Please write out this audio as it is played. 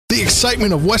The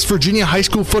excitement of West Virginia high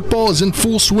school football is in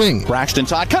full swing. Braxton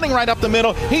Todd cutting right up the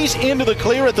middle. He's into the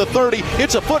clear at the 30.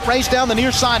 It's a foot race down the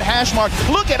near side hash mark.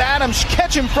 Look at Adams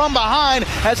catch him from behind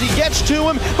as he gets to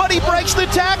him, but he breaks the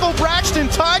tackle. Braxton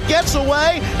Todd gets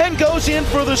away and goes in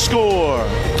for the score.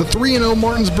 The 3-0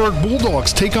 Martinsburg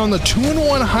Bulldogs take on the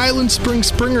 2-1 Highland Springs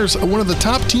Springers, one of the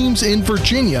top teams in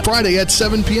Virginia. Friday at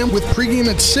 7 p.m. with pregame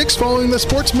at 6 following the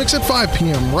sports mix at 5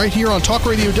 p.m. right here on Talk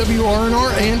Radio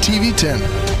WRNR and TV 10.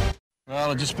 Well,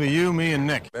 it'll just be you, me, and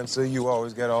Nick. And so you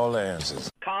always get all the answers.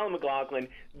 Colin McLaughlin,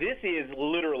 this is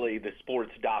literally the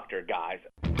sports doctor, guys.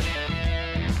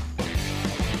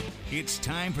 It's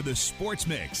time for the Sports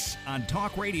Mix on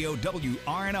Talk Radio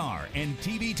WRNR and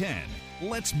TV 10.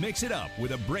 Let's mix it up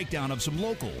with a breakdown of some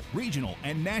local, regional,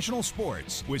 and national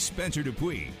sports with Spencer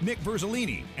Dupuis, Nick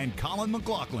Verzolini, and Colin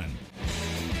McLaughlin.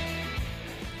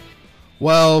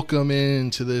 Welcome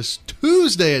into this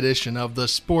Tuesday edition of the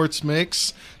Sports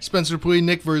Mix. Spencer Dupuis,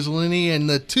 Nick Verzolini, and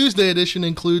the Tuesday edition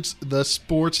includes the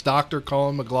Sports Doctor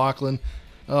Colin McLaughlin.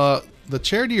 The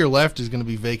chair to your left is going to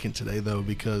be vacant today, though,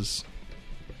 because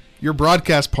your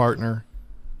broadcast partner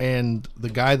and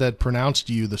the guy that pronounced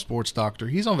you the Sports Doctor,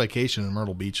 he's on vacation in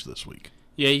Myrtle Beach this week.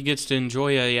 Yeah, he gets to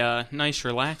enjoy a nice,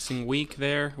 relaxing week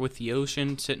there with the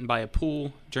ocean, sitting by a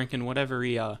pool, drinking whatever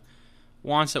he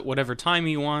wants at whatever time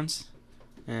he wants.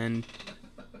 And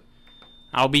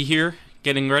I'll be here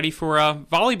getting ready for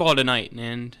volleyball tonight.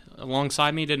 And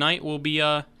alongside me tonight will be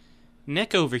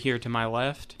Nick over here to my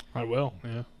left. I will,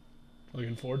 yeah.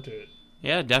 Looking forward to it.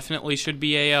 Yeah, definitely should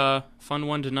be a fun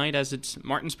one tonight as it's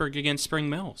Martinsburg against Spring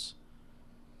Mills.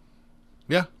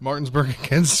 Yeah, Martinsburg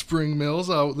against Spring Mills.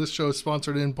 This show is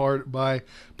sponsored in part by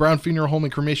Brown Funeral Home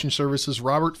and Cremation Services.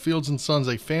 Robert Fields & Sons,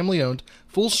 a family-owned,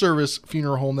 full-service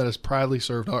funeral home that has proudly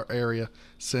served our area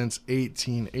since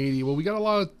 1880. Well, we got a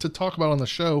lot to talk about on the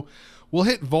show. We'll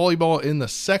hit volleyball in the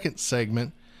second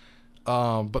segment,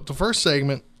 but the first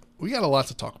segment, we got a lot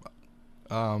to talk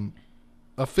about.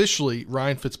 Officially,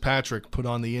 Ryan Fitzpatrick put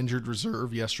on the injured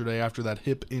reserve yesterday after that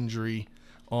hip injury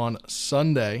on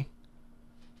Sunday.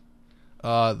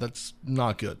 That's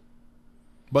not good.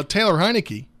 But Taylor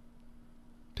Heineke.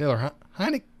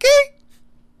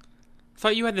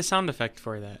 Thought you had the sound effect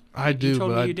for that. I do,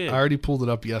 but I I already pulled it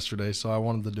up yesterday, so I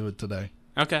wanted to do it today.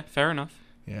 Okay, fair enough.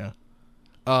 Yeah.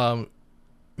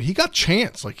 He got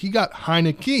chants. Like, he got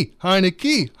Heineke.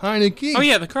 Oh,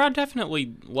 yeah, the crowd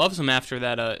definitely loves him after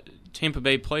that Tampa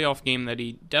Bay playoff game that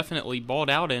he definitely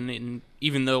balled out in,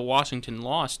 even though Washington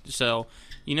lost. So,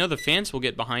 the fans will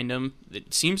get behind him.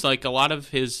 It seems like a lot of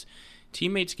his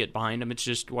teammates get behind him. It's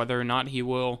just whether or not he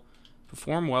will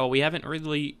perform well. We haven't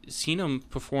really seen him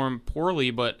perform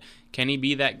poorly, but can he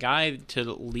be that guy to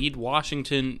lead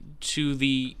Washington to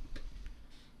the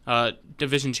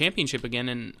division championship again?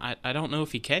 And I don't know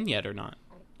if he can yet or not.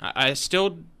 I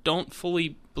still don't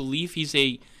fully believe he's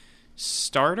a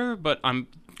starter, but I'm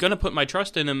going to put my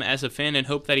trust in him as a fan and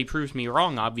hope that he proves me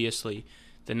wrong, obviously,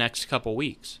 the next couple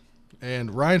weeks.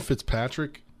 And Ryan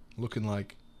Fitzpatrick looking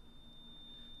like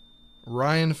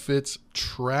Ryan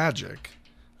Fitz-tragic.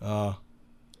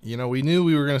 We knew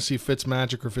we were going to see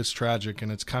Fitz-magic or Fitz-tragic,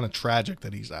 and it's kind of tragic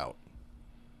that he's out.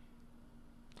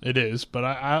 It is, but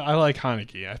I like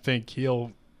Heineke. I think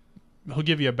he'll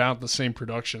give you about the same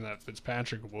production that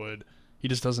Fitzpatrick would. He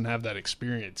just doesn't have that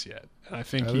experience yet. And I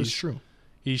think that's true.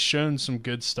 He's shown some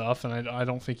good stuff, and I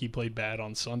don't think he played bad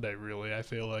on Sunday, really. I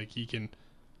feel like he can,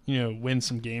 win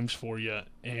some games for you.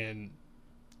 And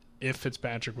if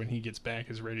Fitzpatrick, when he gets back,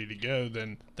 is ready to go,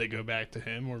 then they go back to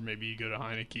him, or maybe you go to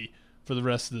Heineke for the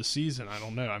rest of the season. I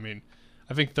don't know. I mean,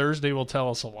 I think Thursday will tell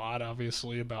us a lot,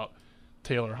 obviously, about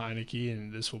Taylor Heineke,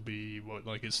 and this will be,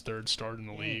 his third start in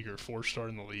the league or fourth start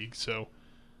in the league. So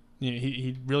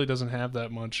he really doesn't have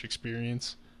that much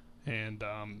experience, and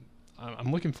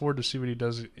I'm looking forward to see what he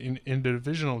does in a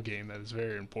divisional game that is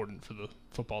very important for the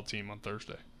football team on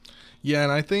Thursday. Yeah,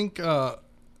 and I think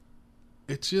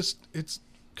it's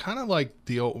kind of like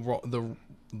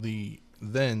the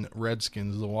then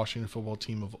Redskins, the Washington football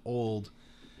team of old,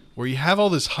 where you have all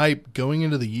this hype going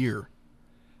into the year,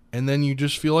 and then you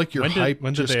just feel like your hype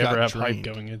when did just they got ever have drained.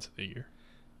 hype going into the year?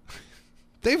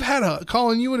 They've had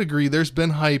Colin, you would agree, there's been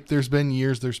hype, there's been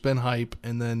years, there's been hype,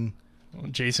 and then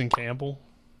Jason Campbell.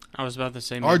 I was about to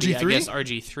say maybe, RG3? I guess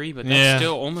RG3, but that's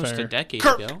still almost a decade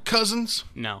ago. Kirk Cousins?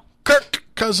 No. Kirk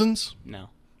Cousins? No.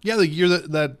 Yeah, the year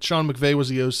that Sean McVay was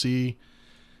the OC,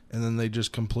 and then they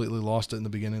just completely lost it in the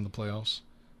beginning of the playoffs.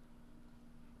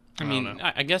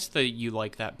 I guess you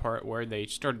like that part where they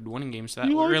started winning games. That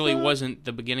really wasn't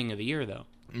the beginning of the year, though.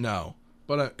 No,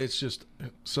 but it's just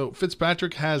so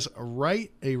Fitzpatrick has a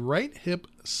right hip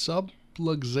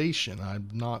hospitalization. I'm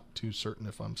not too certain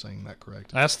if I'm saying that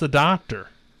correct. Ask the doctor.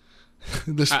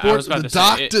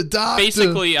 Doctor.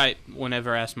 Basically,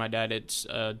 whenever I ask my dad, it's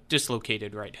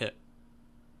dislocated right hip.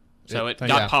 So it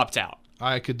got popped out.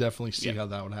 I could definitely see how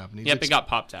that would happen. It got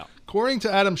popped out. According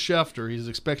to Adam Schefter, he's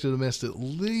expected to miss at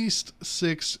least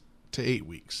 6 to 8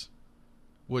 weeks,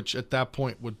 which at that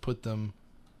point would put them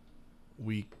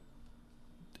week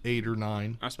 8 or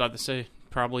 9. I was about to say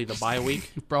probably the bye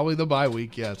week. Probably the bye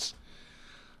week, yes.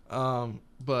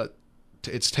 But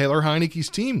it's Taylor Heineke's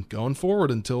team going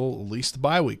forward until at least the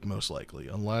bye week, most likely,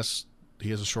 unless he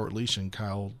has a short leash and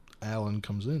Kyle Allen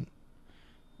comes in.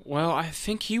 Well, I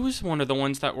think he was one of the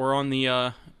ones that were on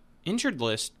the injured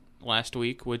list last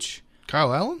week, which...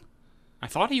 Kyle Allen? I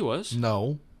thought he was.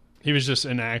 No. He was just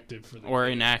inactive. For the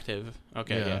game. Inactive.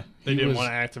 Okay, yeah. They didn't want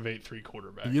to activate 3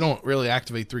 quarterbacks. You don't really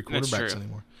activate 3 quarterbacks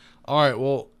anymore. All right,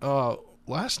 well,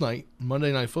 last night,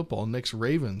 Monday Night Football, Nick's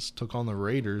Ravens took on the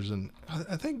Raiders, and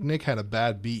I think Nick had a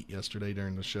bad beat yesterday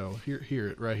during the show. Hear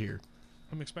it right here.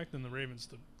 I'm expecting the Ravens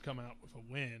to come out with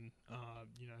a win.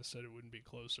 I said it wouldn't be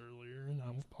close earlier, and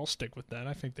I'll stick with that.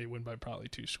 I think they win by probably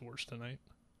 2 scores tonight.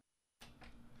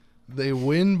 They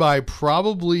win by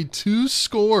probably 2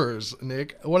 scores,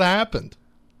 Nick. What happened?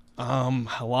 A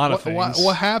lot of things.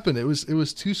 What happened? It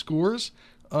was 2 scores.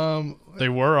 They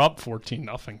were up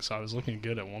 14-0, so I was looking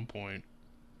good at one point.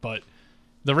 But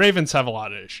the Ravens have a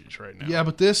lot of issues right now. Yeah,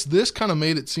 but this kind of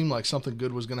made it seem like something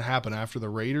good was going to happen after the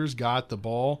Raiders got the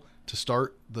ball to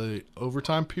start the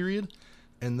overtime period,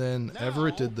 and then now,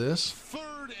 Everett did this.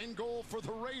 3rd and goal for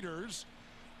the Raiders.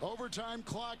 Overtime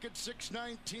clock at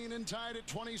 6:19 and tied at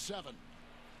 27.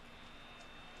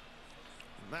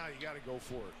 Now you got to go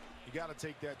for it. You got to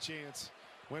take that chance.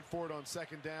 Went for it on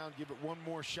 2nd down. Give it one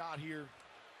more shot here.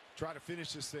 Try to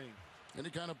finish this thing. Any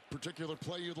kind of particular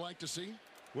play you'd like to see?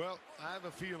 Well, I have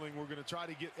a feeling we're going to try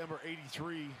to get number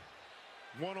 83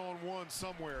 one-on-one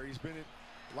somewhere. He's been in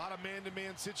a lot of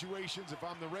man-to-man situations. If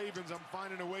I'm the Ravens, I'm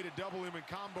finding a way to double him and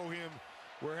combo him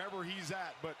wherever he's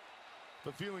at. But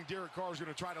the feeling Derek Carr is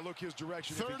going to try to look his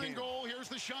direction. 3rd and goal. Here's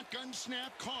the shotgun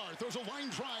snap. Carr throws a line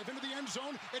drive into the end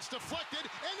zone. It's deflected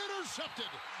and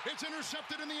intercepted. It's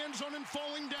intercepted in the end zone, and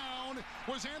falling down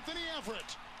was Anthony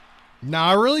Everett. Now,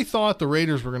 I really thought the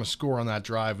Raiders were going to score on that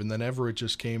drive, and then Everett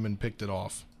just came and picked it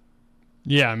off.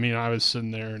 Yeah, I mean, I was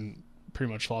sitting there and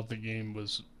pretty much thought the game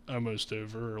was almost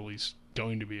over, or at least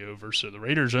going to be over. So the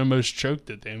Raiders almost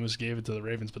choked it. They almost gave it to the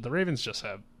Ravens, but the Ravens just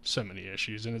have so many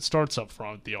issues, and it starts up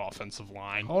front with the offensive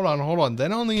line. Hold on.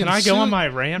 Then on the Can I go on my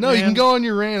rant? No, man? You can go on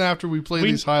your rant after we play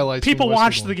these highlights. People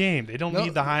watch the game. They don't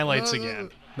need the highlights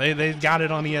again. They got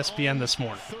it on ESPN this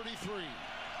morning. 33.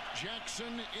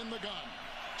 Jackson in the gun.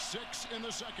 6 in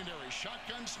the secondary.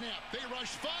 Shotgun snap. They rush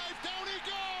 5. Down he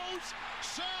goes.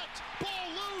 Sacked.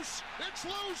 Ball loose. It's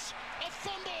loose. A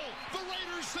fumble. The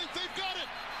Raiders think they've got it.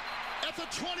 At the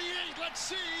 28. Let's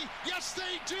see. Yes,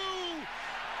 they do.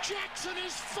 Jackson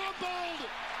is fumbled.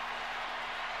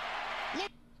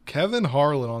 Kevin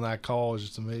Harlan on that call is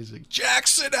just amazing.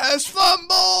 Jackson has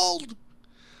fumbled.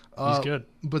 He's good.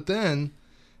 But then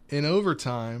in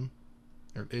overtime,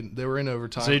 they were in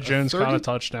overtime. Zay Jones caught a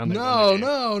touchdown. No,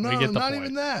 not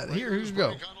even that. Here's you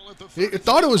go. It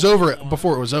thought it was over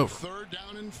before it was over. 3rd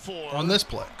down and 4 on this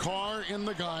play. Carr in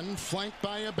the gun, flanked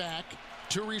by a back.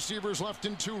 2 receivers left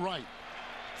and 2 right.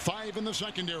 5 in the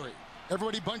secondary.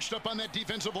 Everybody bunched up on that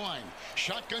defensive line.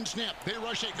 Shotgun snap. They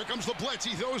rush 8. Here comes the blitz.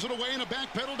 He throws it away in a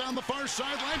back pedal down the far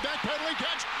sideline. Backpedaling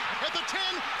catch at the 10.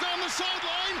 Down the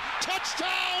sideline.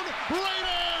 Touchdown,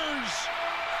 Raiders!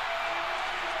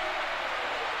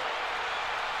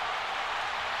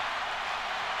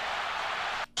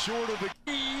 Short of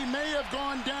he may have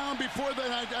gone down before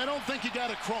that. I don't think he got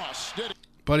across, did he?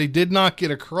 But he did not get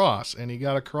across, and he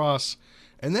got across.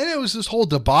 And then it was this whole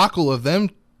debacle of them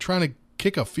trying to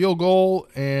kick a field goal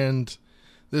and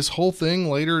this whole thing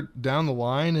later down the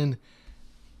line, and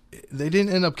they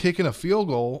didn't end up kicking a field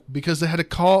goal because they had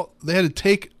to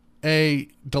take a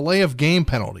delay of game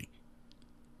penalty.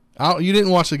 You didn't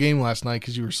watch the game last night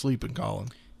because you were sleeping, Colin.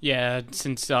 Yeah,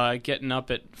 since getting up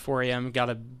at 4 a.m., got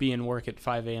to be in work at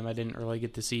 5 a.m., I didn't really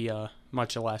get to see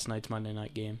much of last night's Monday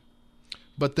night game.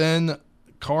 But then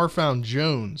Carr found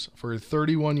Jones for a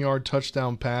 31-yard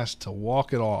touchdown pass to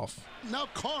walk it off. Now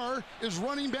Carr is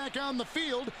running back on the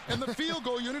field, and the field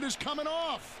goal unit is coming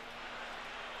off.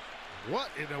 What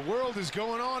in the world is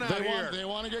going on out here? They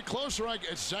want to get closer.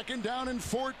 It's 2nd down and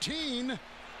 14.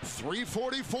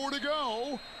 3:44 to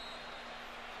go.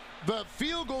 The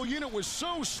field goal unit was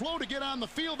so slow to get on the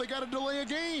field, they got to delay a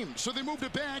game. So they moved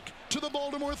it back to the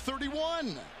Baltimore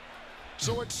 31.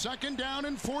 So it's 2nd down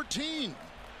and 14.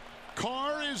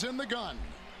 Carr is in the gun.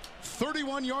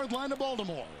 31-yard line to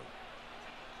Baltimore.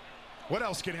 What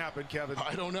else can happen, Kevin?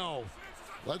 I don't know.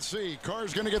 Let's see.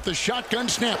 Carr's going to get the shotgun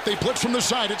snap. They blitz from the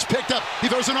side. It's picked up. He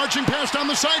throws an arching pass down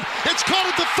the side. It's caught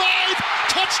at the 5.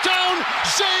 Touchdown,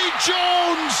 Zay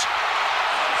Jones.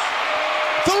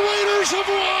 The Raiders have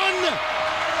won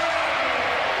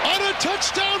on a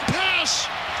touchdown pass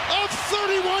of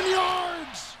 31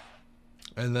 yards.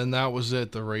 And then that was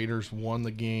it. The Raiders won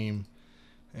the game.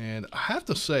 And I have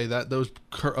to say that those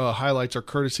highlights are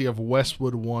courtesy of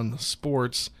Westwood One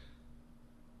Sports.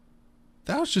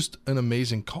 That was just an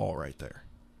amazing call right there.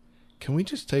 Can we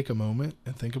just take a moment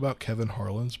and think about Kevin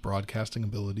Harlan's broadcasting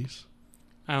abilities?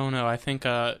 I don't know. I think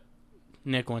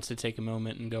Nick wants to take a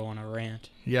moment and go on a rant.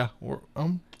 Yeah,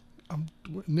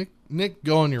 Nick,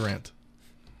 go on your rant.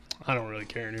 I don't really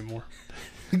care anymore.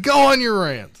 Go on your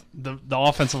rant. The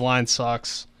offensive line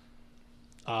sucks.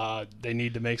 They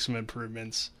need to make some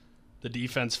improvements. The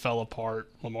defense fell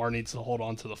apart. Lamar needs to hold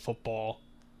on to the football.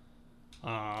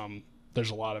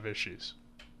 There's a lot of issues.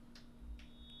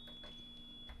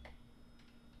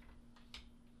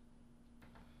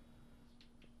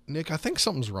 Nick, I think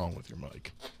something's wrong with your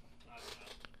mic.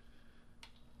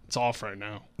 It's off right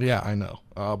now. Yeah, I know.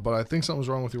 But I think something's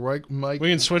wrong with your mic. We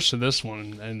can switch to this one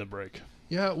and end the break.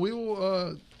 Yeah, we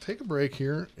will take a break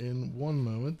here in one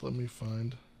moment. Let me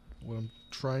find what I'm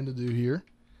trying to do here.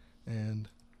 And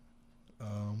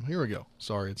here we go.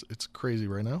 Sorry, it's crazy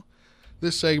right now.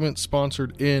 This segment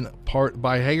sponsored in part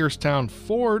by Hagerstown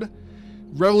Ford.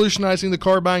 Revolutionizing the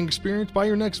car buying experience. Buy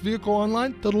your next vehicle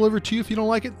online. They'll deliver it to you. If you don't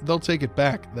like it, they'll take it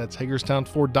back. That's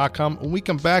HagerstownFord.com. When we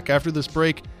come back after this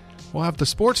break, we'll have the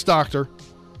sports doctor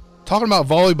talking about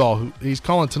volleyball. He's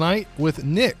calling tonight with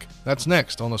Nick. That's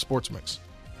next on the Sports Mix.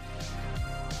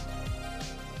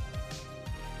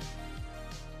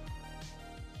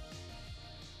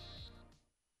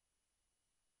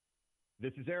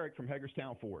 This is Eric from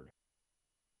Hagerstown Ford.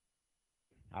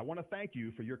 I want to thank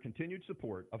you for your continued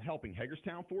support of helping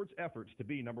Hagerstown Ford's efforts to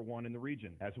be number one in the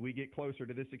region. As we get closer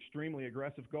to this extremely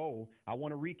aggressive goal, I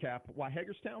want to recap why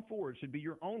Hagerstown Ford should be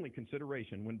your only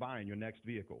consideration when buying your next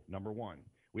vehicle. Number one,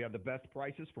 we have the best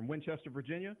prices from Winchester,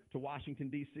 Virginia to Washington,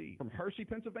 D.C., from Hershey,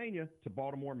 Pennsylvania to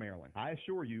Baltimore, Maryland. I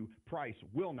assure you, price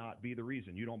will not be the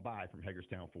reason you don't buy from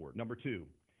Hagerstown Ford. Number two,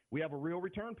 we have a real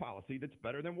return policy that's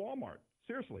better than Walmart.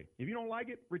 Seriously, if you don't like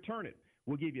it, return it.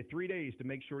 We'll give you 3 days to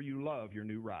make sure you love your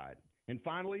new ride. And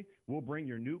finally, we'll bring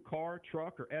your new car,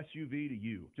 truck, or SUV to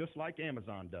you, just like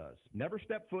Amazon does. Never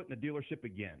step foot in a dealership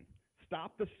again.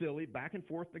 Stop the silly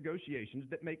back-and-forth negotiations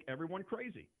that make everyone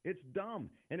crazy. It's dumb,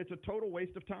 and it's a total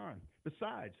waste of time.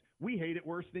 Besides, we hate it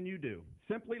worse than you do.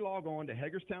 Simply log on to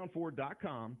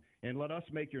HagerstownFord.com and let us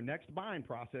make your next buying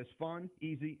process fun,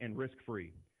 easy, and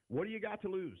risk-free. What do you got to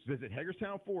lose? Visit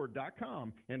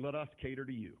HagerstownFord.com and let us cater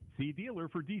to you. See dealer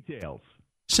for details.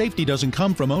 Safety doesn't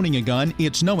come from owning a gun,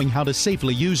 it's knowing how to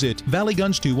safely use it. Valley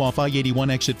Guns 2 off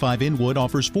I-81 Exit 5 Inwood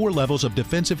offers 4 levels of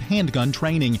defensive handgun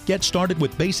training. Get started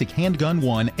with Basic Handgun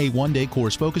 1, a one-day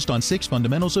course focused on 6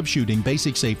 fundamentals of shooting,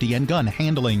 basic safety, and gun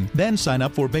handling. Then sign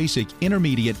up for basic,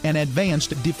 intermediate, and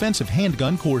advanced defensive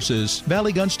handgun courses.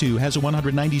 Valley Guns 2 has a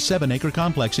 197-acre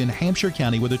complex in Hampshire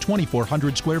County with a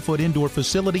 2,400-square-foot indoor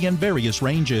facility and various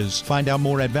ranges. Find out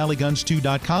more at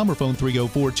valleyguns2.com or phone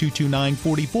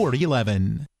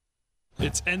 304-229-4411.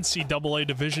 It's NCAA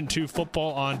Division II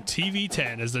football on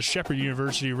TV10 as the Shepherd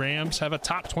University Rams have a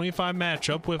top 25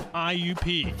 matchup with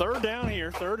IUP. Third down here,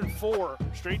 3rd and 4.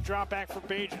 Straight drop back for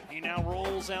Bajan. He now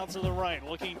rolls out to the right,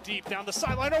 looking deep down the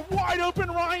sideline. A wide open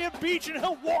Ryan Beach, and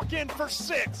he'll walk in for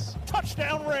 6.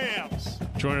 Touchdown Rams.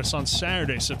 Join us on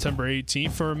Saturday, September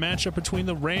 18th for a matchup between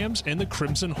the Rams and the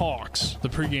Crimson Hawks. The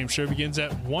pregame show begins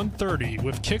at 1:30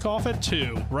 with kickoff at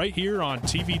 2, right here on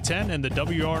TV10 and the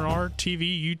WRNR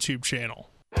TV YouTube channel.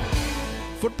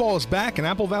 Football is back, and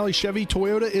Apple Valley Chevy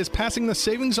Toyota is passing the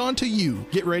savings on to you.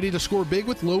 Get ready to score big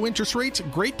with low interest rates,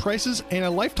 great prices, and a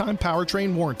lifetime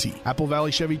powertrain warranty. Apple Valley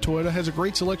Chevy Toyota has a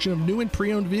great selection of new and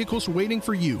pre-owned vehicles waiting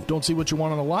for you. Don't see what you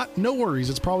want on the lot? No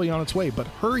worries, it's probably on its way, but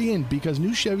hurry in because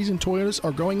new Chevys and Toyotas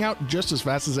are going out just as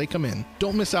fast as they come in.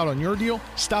 Don't miss out on your deal.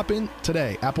 Stop in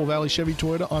today. Apple Valley Chevy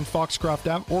Toyota on Foxcroft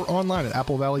Ave or online at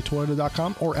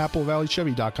applevalleytoyota.com or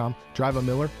applevalleychevy.com. Drive a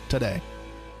Miller today.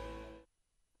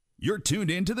 You're tuned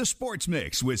in to the Sports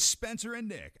Mix with Spencer and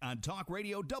Nick on Talk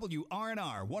Radio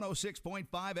WRNR 106.5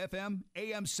 FM,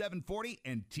 AM 740,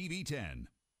 and TV 10.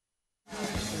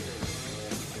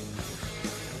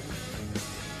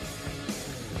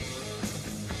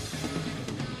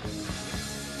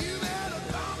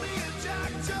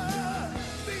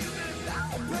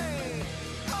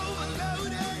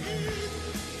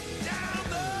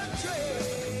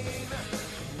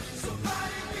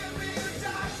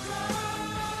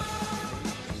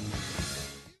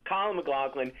 Colin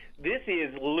McLaughlin. This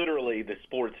is literally the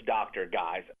Sports Doctor,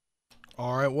 guys.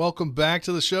 All right, welcome back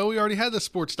to the show. We already had the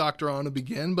Sports Doctor on to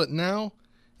begin, but now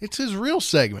it's his real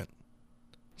segment.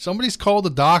 Somebody's called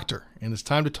the doctor, and it's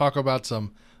time to talk about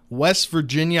some West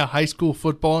Virginia high school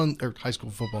volleyball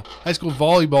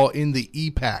in the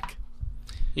EPAC.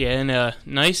 Yeah, in a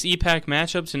nice EPAC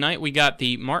matchup tonight, we got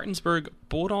the Martinsburg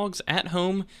Bulldogs at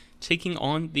home taking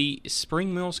on the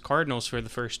Spring Mills Cardinals for the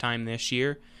first time this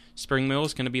year. Spring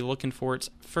Mills going to be looking for its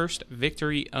first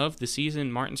victory of the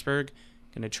season. Martinsburg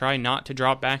going to try not to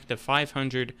drop back to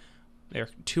 500. They're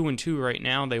 2-2 right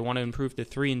now. They want to improve to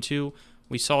 3-2.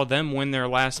 We saw them win their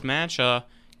last match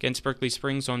against Berkeley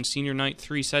Springs on senior night,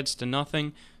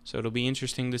 3-0. So it'll be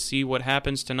interesting to see what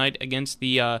happens tonight against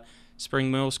the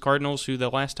Spring Mills Cardinals, who the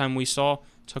last time we saw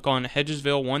took on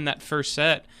Hedgesville, won that first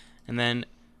set, and then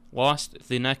lost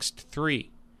the next 3.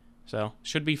 So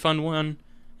should be fun one.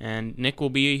 And Nick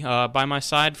will be by my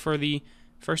side for the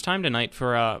first time tonight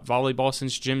for volleyball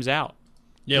since Jim's out.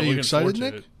 Yeah, are you excited,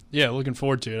 Nick? Yeah, looking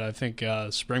forward to it. I think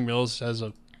Spring Mills has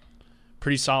a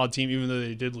pretty solid team, even though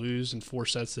they did lose in 4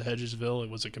 sets to Hedgesville. It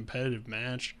was a competitive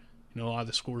match. A lot of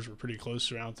the scores were pretty close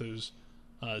throughout those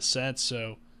sets.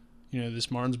 So, this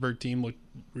Martinsburg team looked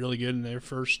really good in their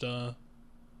first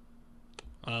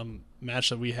match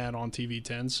that we had on TV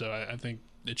 10. So I think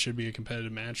it should be a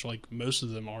competitive match like most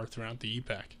of them are throughout the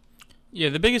EPAC. Yeah,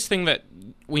 the biggest thing that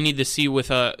we need to see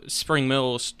with Spring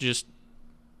Mills, just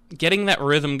getting that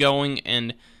rhythm going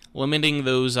and limiting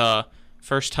those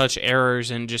first touch errors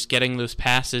and just getting those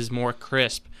passes more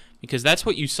crisp, because that's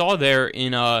what you saw there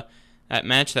in that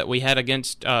match that we had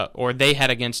against, or they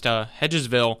had against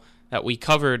Hedgesville that we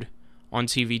covered on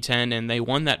TV 10, and they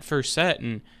won that first set,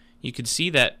 and you could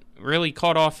see that really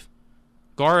caught off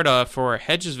guard for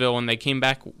Hedgesville, and they came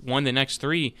back, won the next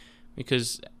 3,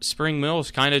 because Spring Mills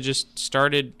kind of just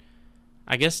started,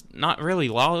 I guess, not really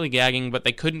lollygagging, but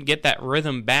they couldn't get that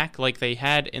rhythm back like they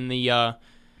had in the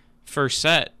first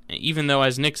set. Even though,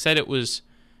 as Nick said, it was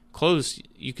close,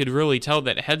 you could really tell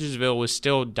that Hedgesville was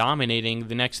still dominating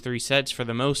the next 3 sets for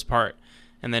the most part.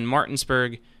 And then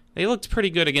Martinsburg, they looked pretty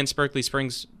good against Berkeley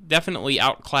Springs, definitely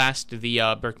outclassed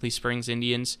the Berkeley Springs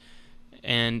Indians.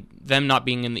 And them not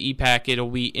being in the EPAC, it'll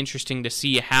be interesting to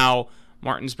see how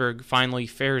Martinsburg finally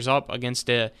fares up against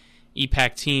a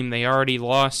EPAC team. They already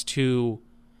lost to,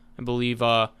 I believe,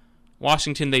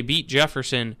 Washington. They beat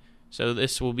Jefferson, so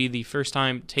this will be the first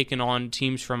time taking on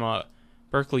teams from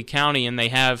Berkeley County, and they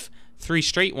have 3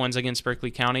 straight ones against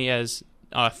Berkeley County, as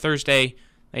Thursday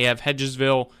they have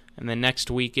Hedgesville, and then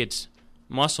next week it's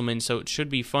Musselman, so it should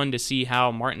be fun to see how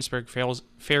Martinsburg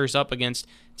fares up against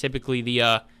typically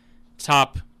the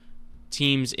top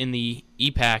teams in the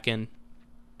EPAC, and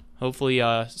hopefully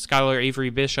Skylar Avery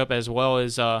Bishop as well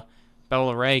as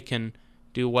Bella Ray can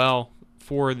do well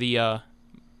for the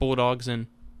Bulldogs, and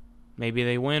maybe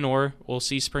they win, or we'll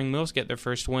see Spring Mills get their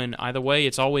first win. Either way,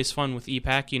 it's always fun with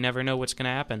EPAC. You never know what's going to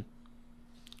happen.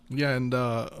 Yeah, and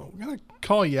I'm going to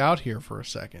call you out here for a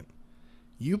second.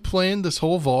 You planned this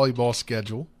whole volleyball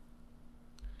schedule,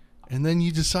 and then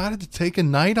you decided to take a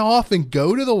night off and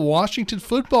go to the Washington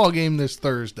football game this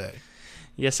Thursday.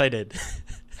 Yes, I did.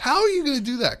 How are you going to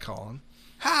do that, Colin?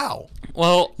 How?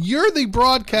 Well, you're the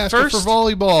broadcaster for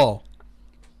volleyball.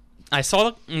 I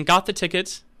saw and got the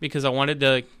tickets because I wanted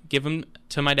to give them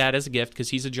to my dad as a gift because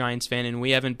he's a Giants fan, and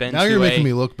we haven't been now to you're making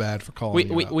me look bad for calling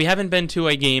you out. We haven't been to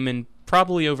a game in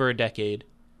probably over a decade.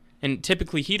 And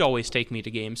typically he'd always take me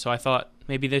to games, so I thought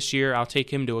maybe this year I'll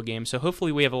take him to a game. So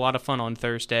hopefully we have a lot of fun on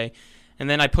Thursday. And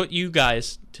then I put you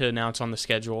guys to announce on the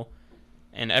schedule,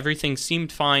 and everything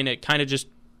seemed fine. It kind of just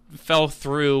fell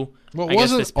through, I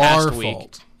guess, this past week.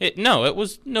 Fault. No, it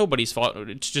was nobody's fault.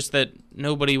 It's just that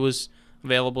nobody was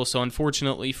available. So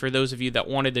unfortunately for those of you that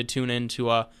wanted to tune in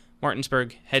to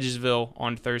Martinsburg, Hedgesville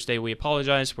on Thursday, we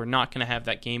apologize. We're not going to have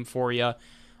that game for you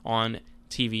on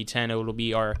TV 10. It'll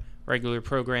be our regular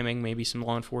programming, maybe some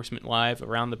Law Enforcement Live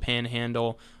around the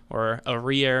Panhandle, or a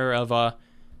re-air of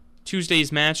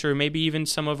Tuesday's match, or maybe even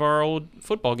some of our old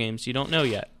football games. You don't know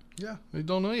yet. Yeah, we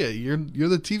don't know yet. You're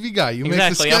the TV guy. You exactly. make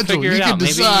the schedule. I'll figure it out.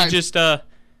 Maybe decide. you just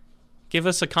give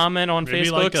us a comment on maybe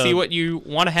Facebook, see what you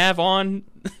want to have on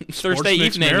Thursday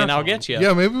evening, marathon. And I'll get you.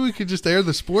 Yeah, maybe we could just air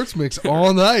the Sports Mix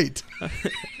all night.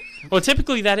 Well,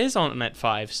 typically that is on at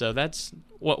 5, so that's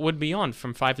what would be on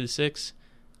from 5 to 6,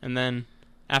 and then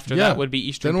after that would be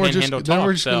Eastern Panhandle Talk.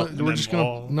 We're just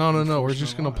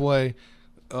gonna play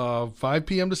 5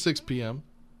 p.m. to 6 p.m.,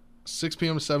 6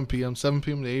 p.m. to 7 p.m., 7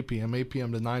 p.m. to 8 p.m., 8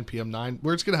 p.m. to 9 p.m.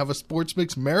 We're just gonna have a Sports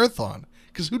Mix marathon,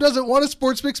 because who doesn't want a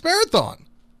Sports Mix marathon?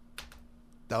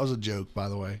 That was a joke, by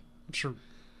the way. I'm sure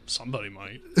somebody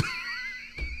might.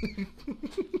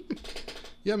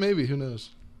 Yeah, maybe. Who knows?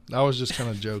 I was just kind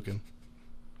of joking.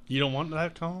 You don't want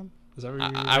that, Colin? Is that what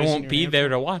I won't be there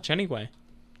to watch anyway.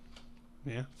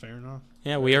 Yeah, fair enough.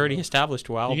 Yeah, we already established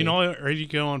where I'll be. You can already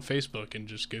go on Facebook and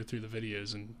just go through the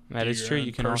videos. And that is true.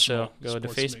 You can also go to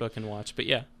Facebook and watch. But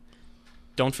yeah,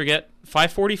 don't forget,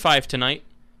 5:45 tonight.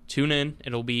 Tune in.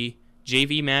 It'll be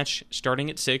JV match starting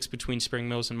at 6 between Spring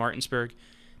Mills and Martinsburg.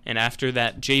 And after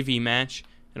that JV match,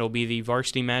 it'll be the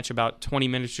varsity match about 20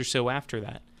 minutes or so after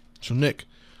that. So, Nick,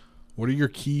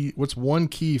 what's one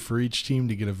key for each team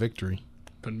to get a victory?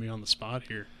 Putting me on the spot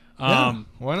here. Yeah,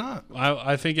 why not?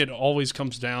 I think it always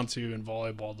comes down to, in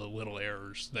volleyball, the little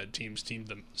errors that teams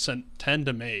tend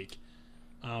to make,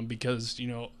 because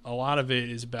a lot of it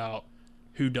is about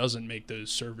who doesn't make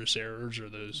those service errors or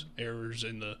those errors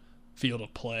in the field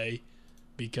of play,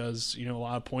 because a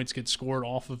lot of points get scored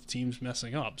off of teams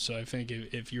messing up. So I think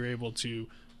if you're able to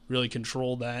really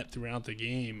control that throughout the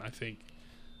game, I think,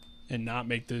 and not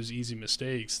make those easy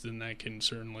mistakes, then that can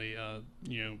certainly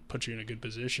put you in a good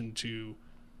position to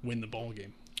win the ball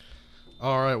game.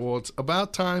 All right, well, it's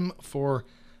about time for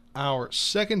our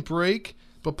second break.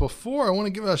 But before, I want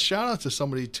to give a shout-out to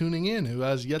somebody tuning in who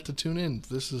has yet to tune in.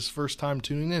 This is his first time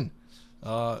tuning in.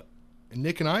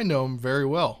 Nick and I know him very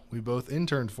well. We both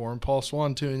interned for him. Paul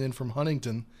Swan tuning in from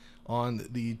Huntington on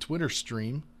the Twitter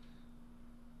stream.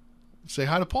 Say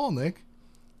hi to Paul, Nick.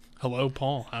 Hello,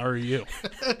 Paul. How are you?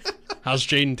 How's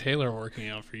Jaden Taylor working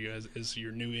out for you as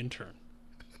your new intern?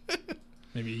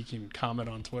 Maybe he can comment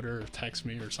on Twitter or text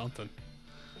me or something.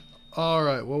 All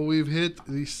right. Well, we've hit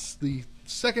the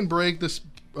second break. This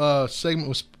segment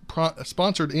was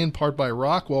sponsored in part by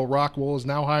Rockwell. Rockwell is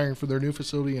now hiring for their new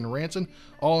facility in Ranson.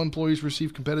 All employees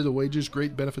receive competitive wages,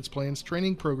 great benefits plans,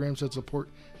 training programs that support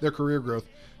their career growth.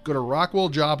 Go to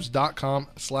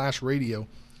rockwelljobs.com/radio.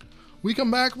 We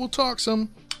come back, we'll talk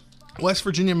some West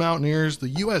Virginia Mountaineers, the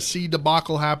USC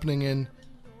debacle happening in.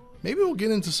 Maybe we'll get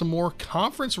into some more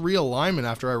conference realignment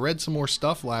after I read some more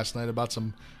stuff last night about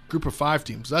some group of 5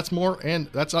 teams. That's more, and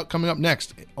that's coming up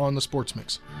next on the Sports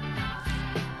Mix.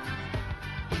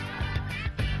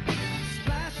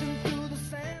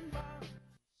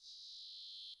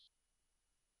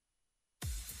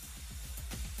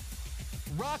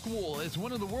 Rockwool is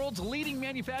one of the world's leading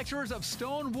manufacturers of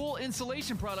stone wool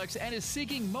insulation products and is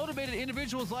seeking motivated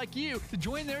individuals like you to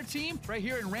join their team right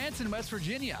here in Ranson, West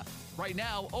Virginia. Right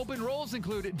now, open roles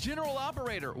include general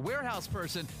operator, warehouse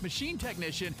person, machine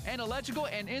technician, and electrical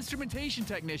and instrumentation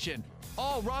technician.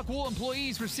 All Rockwool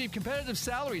employees receive competitive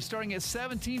salaries starting at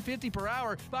 $17.50 per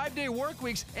hour, 5-day work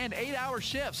weeks, and 8-hour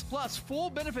shifts, plus full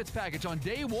benefits package on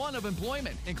day 1 of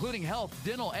employment, including health,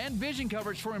 dental, and vision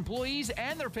coverage for employees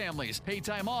and their families, paid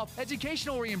time off,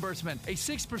 educational reimbursement, a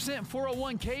 6%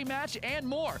 401k match, and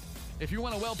more. If you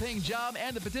want a well-paying job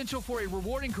and the potential for a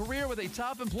rewarding career with a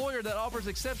top employer that offers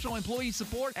exceptional employee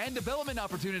support and development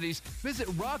opportunities, visit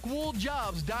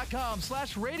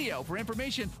rockwooljobs.com/radio for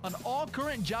information on all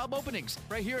current job openings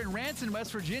right here in Ranson,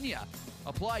 West Virginia.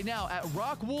 Apply now at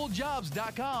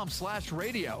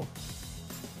rockwooljobs.com/radio.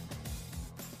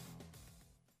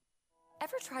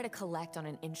 Ever try to collect on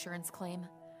an insurance claim?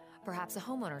 Perhaps a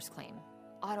homeowner's claim,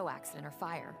 auto accident, or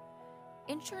fire?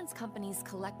 Insurance companies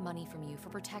collect money from you for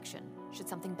protection should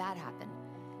something bad happen.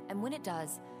 And when it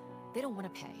does, they don't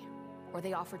want to pay, or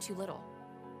they offer too little.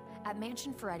 At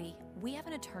Mansion Ferretti, we have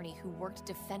an attorney who worked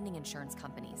defending insurance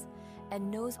companies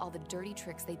and knows all the dirty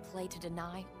tricks they play to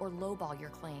deny or lowball your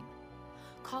claim.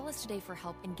 Call us today for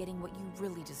help in getting what you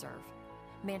really deserve.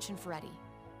 Mansion Ferretti,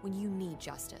 when you need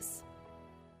justice.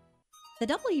 The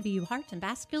WVU Heart and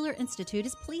Vascular Institute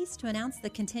is pleased to announce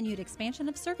the continued expansion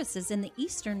of services in the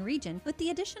Eastern region with the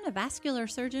addition of vascular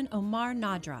surgeon Omar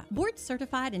Nadra. Board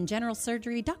certified in general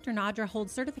surgery, Dr. Nadra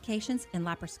holds certifications in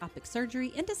laparoscopic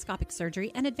surgery, endoscopic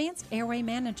surgery, and advanced airway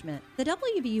management. The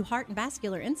WVU Heart and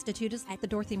Vascular Institute is at the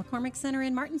Dorothy McCormick Center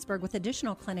in Martinsburg with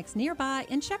additional clinics nearby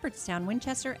in Shepherdstown,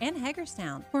 Winchester, and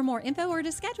Hagerstown. For more info or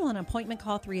to schedule an appointment,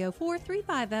 call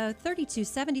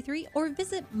 304-350-3273 or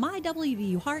visit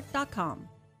mywvuheart.com.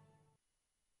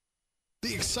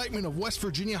 The excitement of West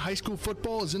Virginia high school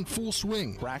football is in full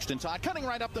swing. Braxton Todd cutting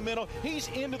right up the middle. He's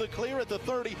into the clear at the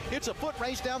 30. It's a foot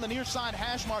race down the near side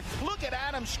hash mark. Look at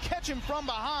Adams catch him from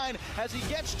behind as he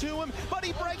gets to him, but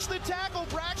he breaks the tackle.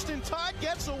 Braxton Todd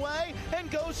gets away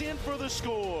and goes in for the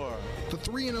score. The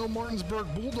 3-0 Martinsburg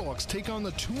Bulldogs take on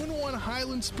the 2-1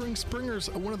 Highland Spring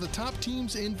Springers, one of the top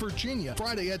teams in Virginia.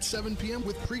 Friday at 7 p.m.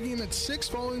 with pregame at 6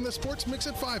 following the Sports Mix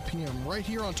at 5 p.m. right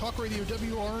here on Talk Radio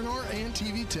WRNR and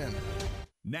TV 10.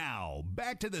 Now,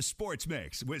 back to the Sports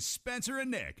Mix with Spencer and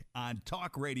Nick on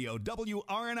Talk Radio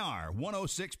WRNR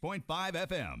 106.5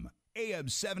 FM, AM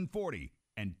 740,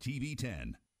 and TV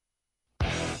 10.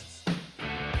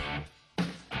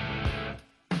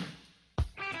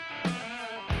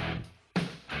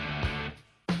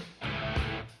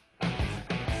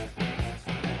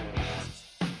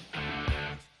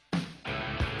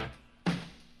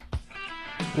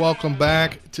 Welcome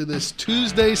back to this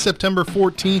Tuesday, September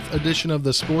 14th edition of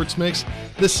the Sports Mix.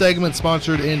 This segment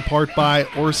sponsored in part by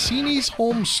Orsini's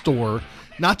Home Store.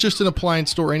 Not just an appliance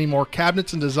store anymore.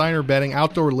 Cabinets and designer bedding,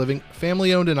 outdoor living,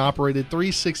 family-owned and operated,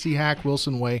 360 Hack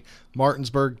Wilson Way,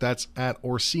 Martinsburg. That's at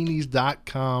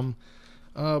Orsinis.com.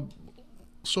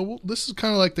 This is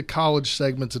kind of like the college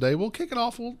segment today. We'll kick it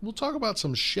off. We'll talk about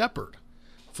some Shepherd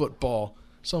football.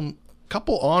 Some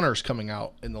couple honors coming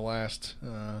out in the last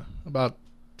about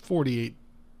 36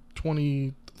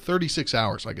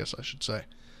 hours, I guess I should say.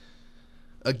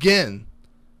 Again,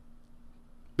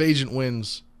 Bajent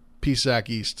wins PSAC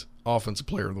East Offensive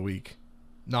Player of the Week.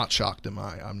 Not shocked, am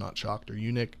I? I'm not shocked. Are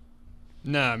you, Nick?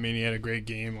 No, I mean, he had a great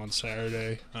game on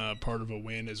Saturday. Part of a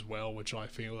win as well, which I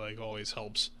feel like always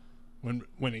helps when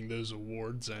winning those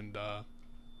awards. And, I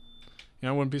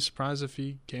wouldn't be surprised if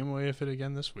he came away with it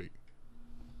again this week.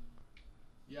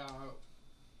 Yeah,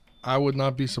 I would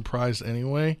not be surprised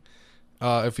anyway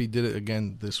if he did it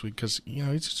again this week because,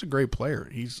 he's just a great player.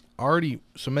 He's already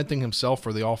cementing himself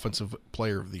for the Offensive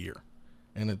Player of the Year,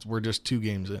 and we're just 2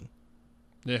 games in.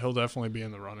 Yeah, he'll definitely be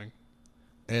in the running.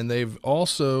 And they've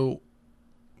also,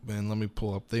 let me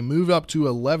pull up. They moved up to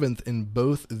 11th in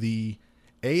both the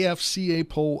AFCA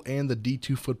poll and the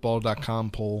D2Football.com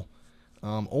poll.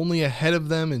 Only ahead of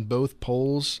them in both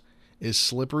polls is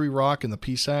Slippery Rock in the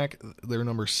PSAC. They're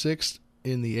number 6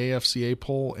 in the AFCA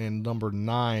poll and number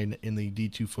 9 in the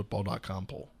D2Football.com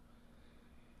poll.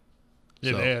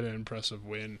 Yeah, they had an impressive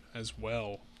win as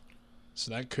well.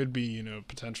 So that could be,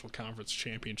 potential conference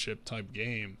championship type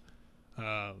game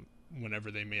whenever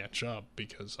they match up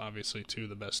because obviously 2 of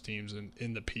the best teams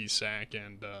in the PSAC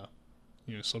and,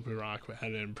 Slippery Rock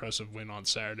had an impressive win on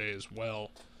Saturday as well.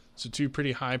 So 2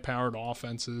 pretty high-powered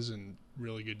offenses and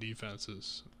really good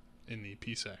defenses in the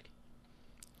PSAC.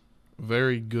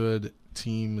 Very good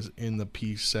teams in the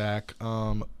PSAC.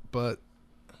 But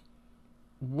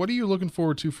what are you looking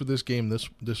forward to for this game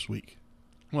this week?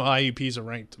 Well, IUP is a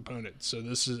ranked opponent, so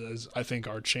this is, I think,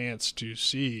 our chance to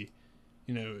see,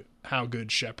 how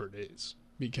good Shepherd is.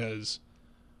 Because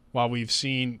while we've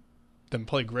seen them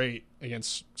play great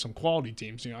against some quality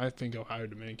teams, I think Ohio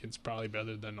Dominican's probably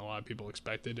better than a lot of people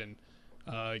expected, and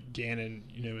Gannon,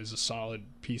 is a solid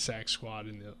PSAC squad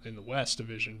in the West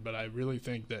Division. But I really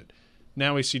think that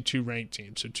now we see 2 ranked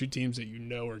teams, so 2 teams that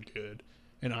are good,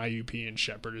 and IUP and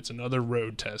Shepherd. It's another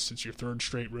road test. It's your 3rd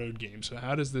straight road game. So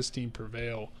how does this team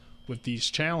prevail with these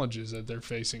challenges that they're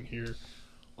facing here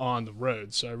on the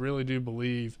road? So I really do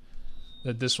believe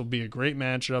that this will be a great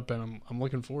matchup, and I'm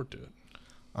looking forward to it.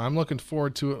 I'm looking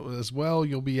forward to it as well.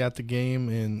 You'll be at the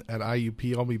game at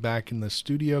IUP. I'll be back in the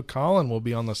studio. Colin will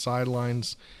be on the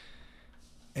sidelines.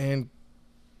 And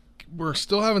we're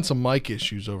still having some mic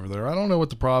issues over there. I don't know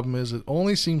what the problem is. It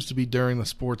only seems to be during the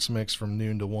Sports Mix from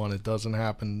noon to 1. It doesn't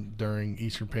happen during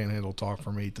Eastern Panhandle Talk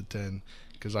from 8 to 10.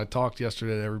 Because I talked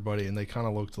yesterday to everybody, and they kind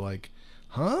of looked like,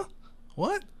 huh?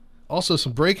 What? Also,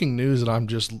 some breaking news that I'm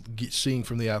just seeing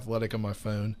from The Athletic on my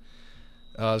phone.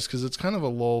 It's because it's kind of a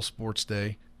lull sports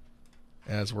day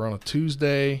as we're on a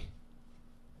Tuesday.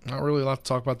 Not really a lot to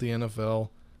talk about the NFL.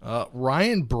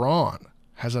 Ryan Braun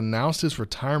has announced his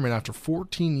retirement after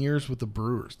 14 years with the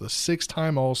Brewers, the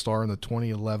 6-time All-Star and the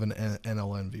 2011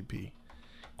 NL MVP.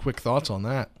 Quick thoughts on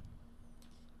that?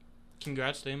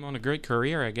 Congrats to him on a great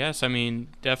career, I guess. I mean,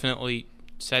 definitely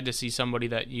sad to see somebody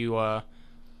that you, I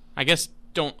guess,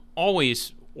 don't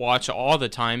always watch all the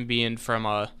time, being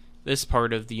from this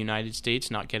part of the United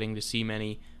States, not getting to see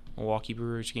many Milwaukee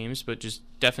Brewers games, but just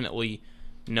definitely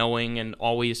knowing and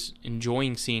always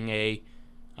enjoying seeing a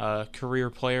career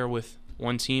player with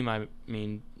one team. I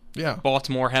mean, yeah,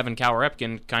 Baltimore having Cal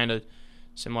Ripken, kind of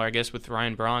similar, I guess, with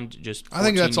Ryan Braun. Just 14 I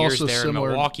think that's years also there similar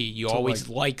in Milwaukee. You always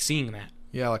like seeing that.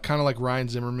 Yeah, kind of like Ryan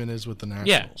Zimmerman is with the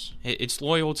Nationals. Yeah, it's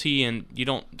loyalty, and you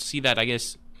don't see that, I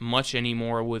guess, much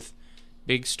anymore with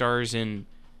big stars in,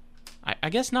 I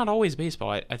guess, not always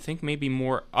baseball. I think maybe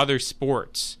more other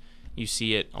sports you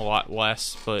see it a lot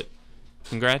less, but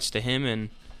congrats to him, and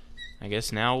I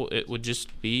guess now it would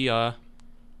just be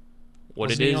what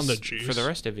it is for the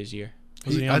rest of his year.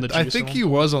 I think he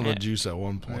was on the juice at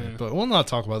one point, but we'll not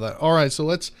talk about that. All right, so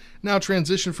let's now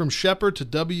transition from Shepherd to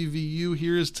WVU.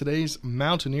 Here is today's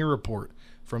Mountaineer Report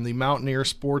from the Mountaineer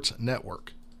Sports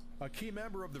Network. A key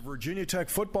member of the Virginia Tech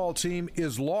football team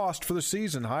is lost for the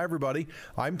season. Hi, everybody.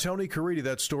 I'm Tony Caridi.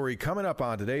 That story coming up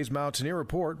on today's Mountaineer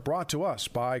Report, brought to us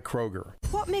by Kroger.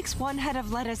 What makes one head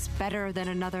of lettuce better than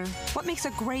another? What makes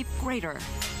a grape greater?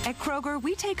 At Kroger,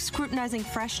 we take scrutinizing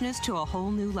freshness to a whole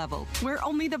new level, where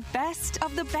only the best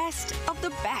of the best of the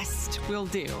best will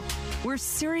do. We're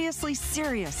seriously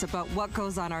serious about what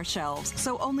goes on our shelves,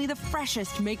 so only the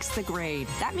freshest makes the grade.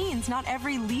 That means not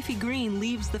every leafy green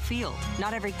leaves the field.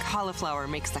 Not every cauliflower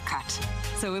makes the cut.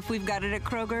 So if we've got it at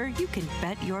Kroger, you can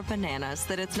bet your bananas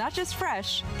that it's not just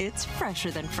fresh, it's fresher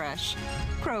than fresh.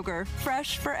 Kroger,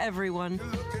 fresh for everyone.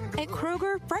 At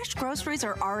Kroger, fresh groceries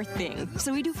are our thing,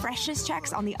 so we do freshness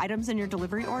checks on the items in your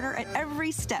delivery order at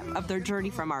every step of their journey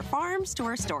from our farms to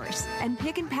our stores. And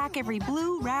pick and pack every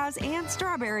blue, raz, and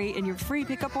strawberry in your free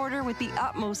pickup order with the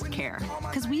utmost care.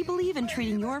 Because we believe in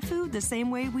treating your food the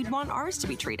same way we'd want ours to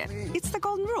be treated. It's the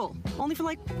golden rule, only for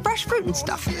like fresh fruit and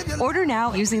stuff. Order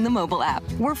now using the mobile app.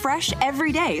 We're fresh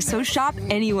every day, so shop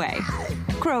anyway.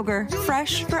 Kroger,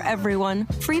 fresh for everyone.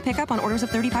 Free pickup on orders of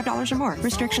 $35 or more.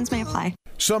 Restrictions may apply.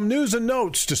 Some news and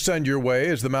notes to send your way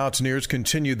as the Mountaineers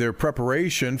continue their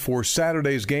preparation for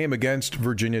Saturday's game against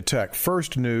Virginia Tech.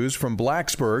 First news from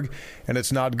Blacksburg, and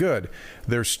it's not good.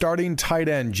 Their starting tight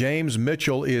end, James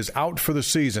Mitchell, is out for the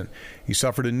season. He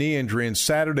suffered a knee injury in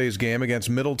Saturday's game against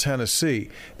Middle Tennessee.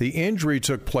 The injury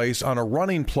took place on a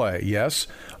running play. Yes,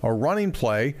 a running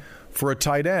play for a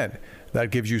tight end. That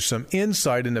gives you some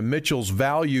insight into Mitchell's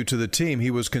value to the team.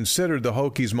 He was considered the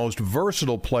Hokies' most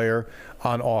versatile player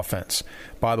on offense.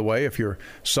 By the way, if you're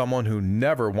someone who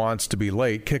never wants to be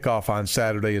late, kickoff on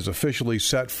Saturday is officially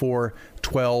set for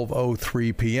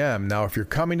 12:03 p.m. Now, if you're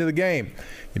coming to the game,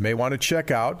 you may want to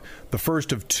check out the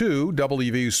first of two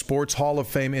WVU Sports Hall of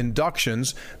Fame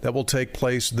inductions that will take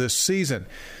place this season.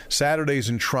 Saturday's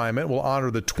enshrinement will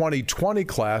honor the 2020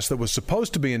 class that was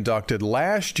supposed to be inducted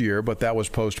last year, but that was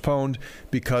postponed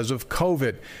because of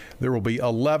COVID. There will be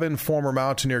 11 former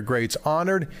Mountaineer greats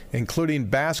honored, including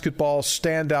basketball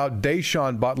standout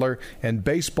Deshaun Butler and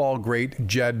baseball great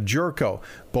Jed Jerko.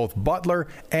 Both Butler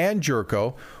and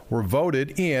Jerko were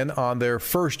voted in on their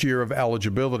first year of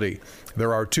eligibility.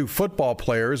 There are two football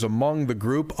players among the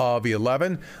group of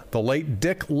 11. The late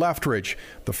Dick Leftridge,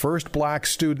 the first black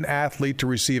student athlete to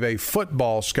receive a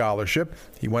football scholarship.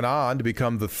 He went on to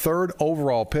become the third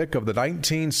overall pick of the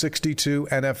 1962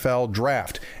 NFL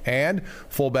Draft. And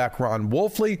fullback Ron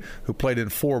Wolfley, who played in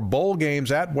 4 bowl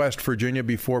games at West Virginia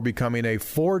before becoming a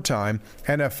 4-time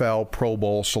NFL Pro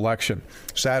Bowl selection.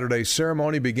 Saturday's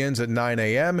ceremony begins at 9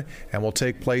 a.m. and will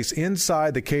take place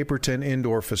inside the Caperton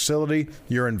Indoor Facility.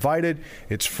 You're invited.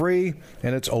 It's free,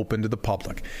 and it's open to the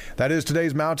public. That is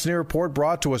today's Mountaineer Report,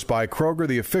 brought to us by Kroger,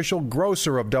 the official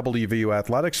grocer of WVU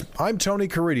Athletics. I'm Tony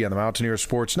Caridi on the Mountaineer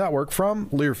Sports Network from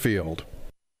Learfield.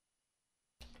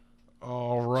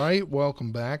 All right,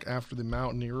 welcome back after the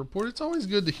Mountaineer Report. It's always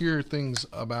good to hear things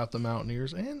about the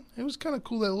Mountaineers, and it was kind of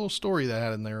cool, that little story they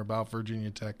had in there about Virginia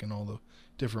Tech and all the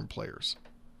different players.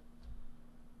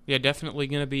 Yeah, definitely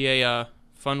going to be a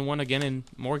fun one again in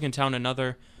Morgantown,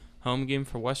 another home game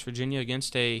for West Virginia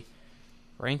against a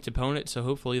ranked opponent, so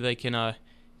hopefully they can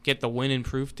get the win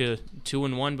improved to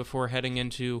 2-1 before heading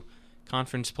into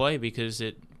conference play, because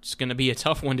it's going to be a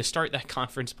tough one to start that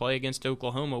conference play against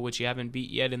Oklahoma, which you haven't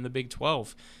beat yet in the Big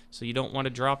 12. So you don't want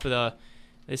to drop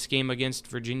this game against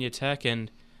Virginia Tech and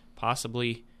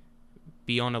possibly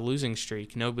be on a losing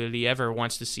streak. Nobody ever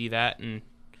wants to see that, and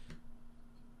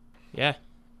yeah.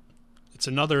 It's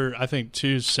another, I think,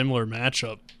 too similar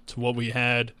matchup to what we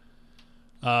had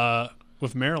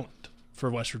with Maryland for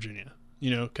West Virginia.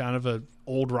 You know, kind of an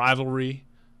old rivalry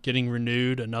getting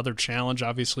renewed, another challenge.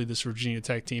 Obviously, this Virginia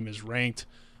Tech team is ranked,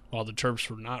 while the Terps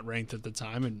were not ranked at the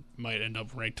time and might end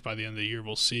up ranked by the end of the year.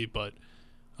 We'll see. But,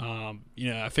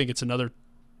 I think it's another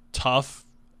tough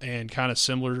and kind of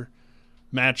similar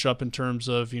matchup in terms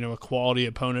of, a quality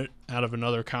opponent out of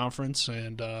another conference.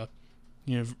 And,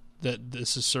 that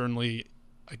this is certainly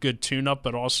a good tune-up,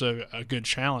 but also a good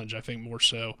challenge, I think, more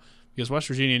so, because West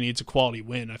Virginia needs a quality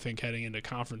win, I think, heading into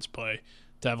conference play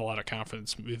to have a lot of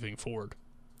confidence moving forward.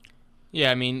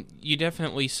 Yeah, I mean, you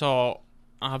definitely saw,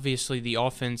 obviously, the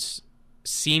offense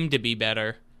seemed to be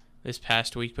better this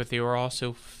past week, but they were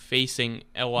also facing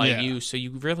LIU, so you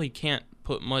really can't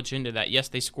put much into that. Yes,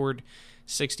 they scored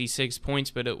 66 points,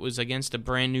 but it was against a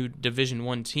brand-new Division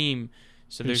I team,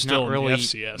 so there's not really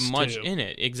much in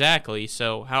it. Exactly.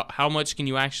 So how much can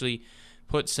you actually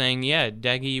put saying, yeah,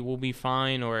 Deggy will be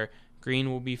fine or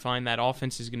Green will be fine, that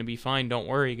offense is going to be fine, don't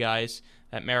worry, guys.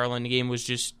 That Maryland game was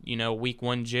just, week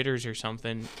 1 jitters or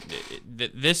something.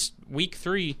 This week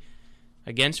 3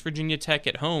 against Virginia Tech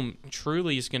at home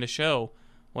truly is going to show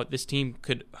what this team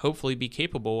could hopefully be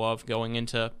capable of going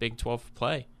into Big 12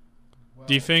 play.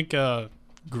 Do you think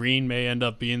Green may end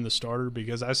up being the starter?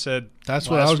 Because I said that's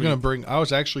what I was going to bring. I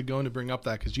was actually going to bring up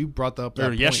that because you brought up that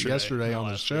point yesterday on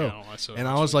the show, and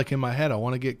I was like in my head, I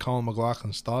want to get Colin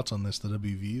McLaughlin's thoughts on this, the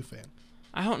WVU fan.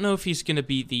 I don't know if he's going to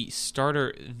be the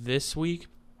starter this week.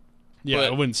 Yeah,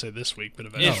 I wouldn't say this week, but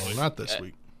eventually. No, not this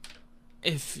week.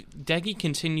 If Deggy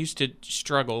continues to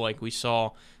struggle like we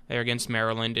saw there against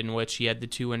Maryland, in which he had the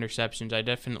 2 interceptions, I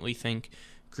definitely think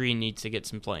Green needs to get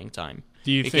some playing time.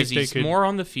 Do you because think he's more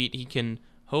on the feet, he can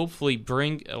hopefully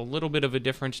bring a little bit of a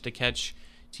difference to catch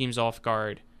teams off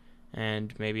guard,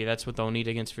 and maybe that's what they'll need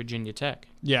against Virginia Tech.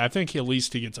 Yeah, I think at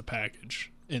least he gets a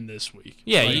package in this week.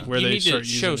 Yeah, you need to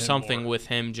show something with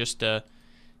him just to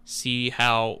see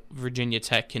how Virginia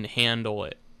Tech can handle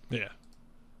it. Yeah.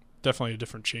 Definitely a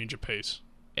different change of pace.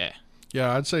 Yeah.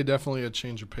 Yeah, I'd say definitely a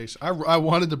change of pace. I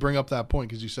wanted to bring up that point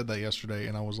because you said that yesterday,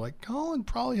 and I was like, Colin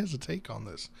probably has a take on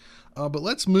this. But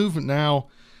let's move now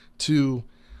to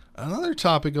another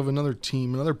topic of another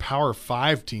team, another Power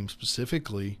 5 team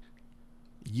specifically.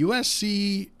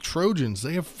 USC Trojans,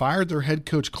 they have fired their head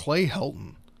coach, Clay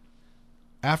Helton,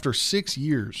 after 6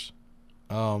 years.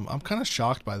 I'm kind of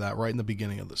shocked by that right in the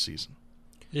beginning of the season.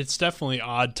 It's definitely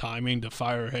odd timing to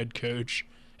fire a head coach.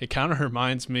 It kind of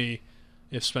reminds me,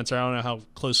 if Spencer, I don't know how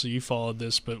closely you followed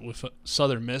this, but with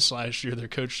Southern Miss last year, their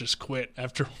coach just quit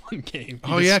after one game.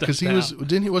 Because he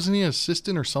wasn't he an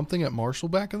assistant or something at Marshall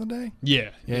back in the day?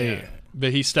 Yeah.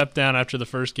 But he stepped down after the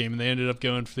first game, and they ended up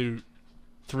going through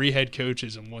 3 head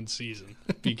coaches in one season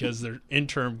because their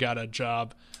interim got a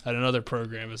job at another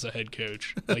program as a head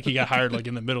coach. Like he got hired like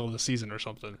in the middle of the season or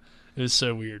something. It was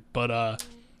so weird. But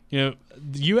the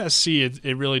USC,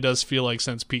 it really does feel like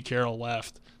since Pete Carroll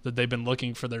left that they've been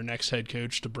looking for their next head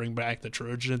coach to bring back the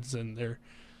Trojans, and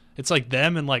it's like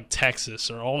them and like Texas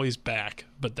are always back,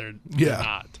 but they're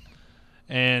not.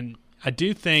 And I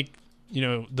do think,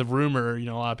 the rumor, a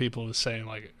lot of people are saying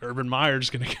like Urban Meyer's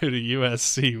going to go to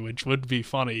USC, which would be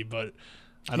funny, but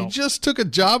He just took a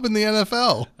job in the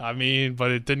NFL. I mean,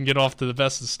 but it didn't get off to the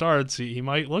best of starts. He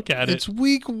might look at it. It's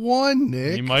week 1,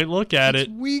 Nick. He might look at it.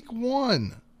 It's week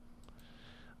 1.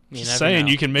 Just saying,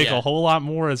 you can make a whole lot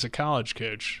more as a college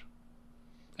coach,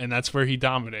 and that's where he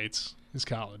dominates, is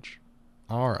college.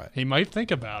 All right. He might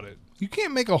think about it. You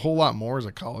can't make a whole lot more as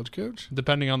a college coach?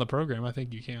 Depending on the program, I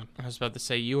think you can. I was about to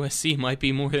say USC might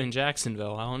be more than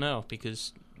Jacksonville. I don't know,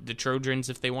 because the Trojans,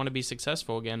 if they want to be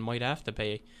successful again, might have to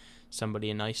pay somebody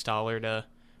a nice dollar to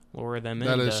lure them in.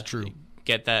 That is true.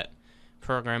 Get that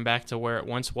program back to where it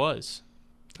once was.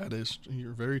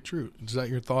 You're very true. Is that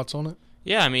your thoughts on it?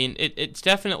 Yeah, I mean, it's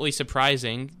definitely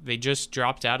surprising. They just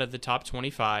dropped out of the top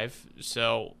 25,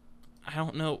 so I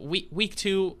don't know. Week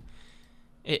 2,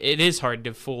 it is hard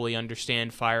to fully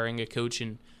understand firing a coach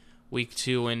in week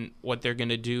 2 and what they're going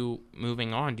to do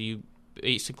moving on. Do you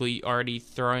basically already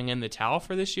throwing in the towel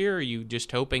for this year, or are you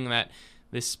just hoping that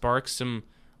this sparks some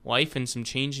life and some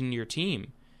change in your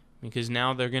team? Because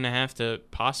now they're going to have to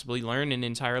possibly learn an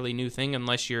entirely new thing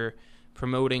unless you're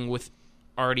promoting with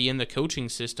already in the coaching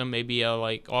system. Maybe a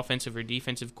offensive or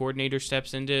defensive coordinator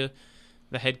steps into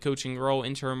the head coaching role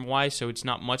interim wise, so it's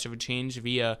not much of a change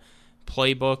via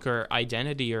playbook or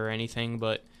identity or anything,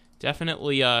 but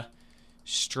definitely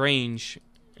strange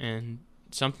and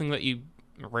something that you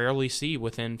rarely see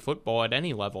within football at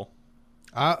any level.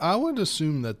 I would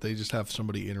assume that they just have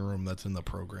somebody interim that's in the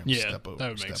program. That would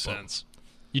make sense.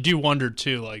 You do wonder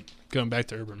too, going back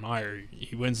to Urban Meyer,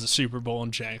 he wins the Super Bowl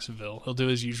in Jacksonville. He'll do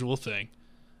his usual thing.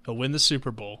 He'll win the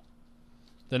Super Bowl.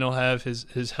 Then he'll have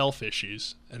his health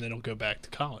issues, and then he'll go back to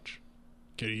college.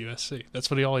 Go to USC.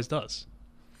 That's what he always does.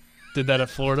 Did that at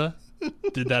Florida.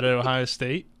 Did that at Ohio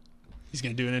State. He's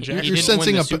going to do it in Jacksonville. You're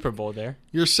sensing a Super Bowl there.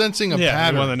 You're sensing a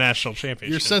pattern. He won the national championship.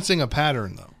 You're sensing a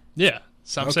pattern, though. Yeah.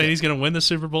 So I'm saying he's going to win the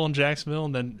Super Bowl in Jacksonville,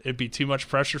 and then it'd be too much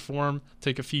pressure for him.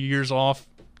 Take a few years off.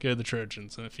 Go to the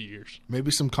Trojans in a few years. Maybe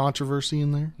some controversy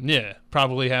in there? Yeah.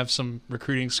 Probably have some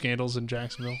recruiting scandals in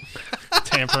Jacksonville.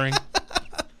 Tampering.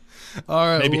 All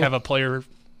right. Maybe have a player.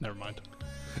 Never mind.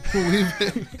 We've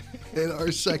been in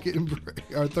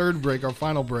our third break, our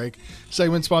final break.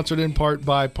 Segment sponsored in part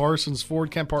by Parsons Ford.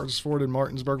 Kent Parsons Ford in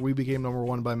Martinsburg. We became number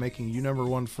 1 by making you number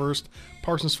 1 first.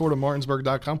 Parsons Ford at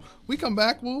Martinsburg.com. We come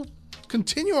back. We'll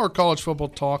continue our college football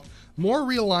talk. More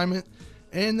realignment.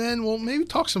 And then we'll maybe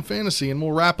talk some fantasy, and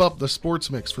we'll wrap up the sports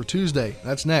mix for Tuesday.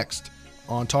 That's next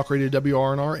on Talk Radio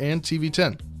WRNR and TV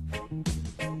 10.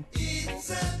 It's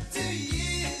up to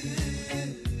you.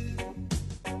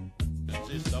 This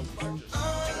is the largest,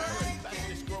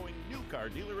 fastest growing new car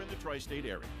dealer in the Tri-State. tri-state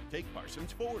area. Take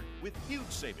Parsons Ford with huge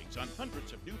savings on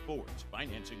hundreds of new Fords,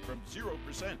 financing from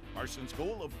 0%. Parsons'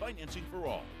 goal of financing for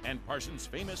all. And Parsons'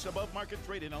 famous above-market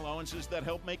trade-in allowances that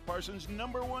help make Parsons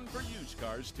 #1 for used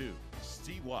cars, too.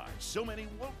 See why so many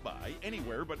won't buy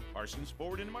anywhere but Parsons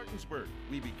Ford in Martinsburg.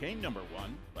 We became #1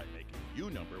 by making you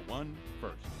 #1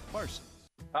 first. Parsons.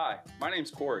 Hi, my name's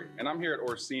Corey, and I'm here at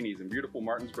Orsini's in beautiful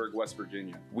Martinsburg, West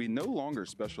Virginia. We no longer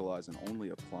specialize in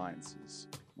only appliances.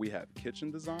 We have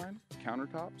kitchen design,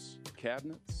 countertops,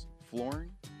 cabinets, flooring,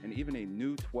 and even a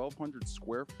new 1,200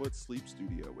 square foot sleep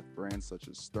studio with brands such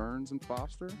as Stearns &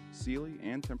 Foster, Sealy,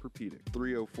 and Tempur-Pedic.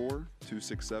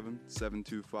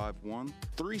 304-267-7251,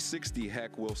 360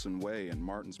 Hack Wilson Way in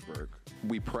Martinsburg.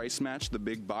 We price match the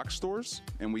big box stores,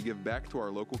 and we give back to our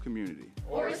local community.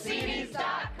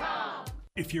 Orsini's.com.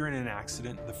 If you're in an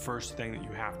accident, the first thing that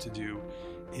you have to do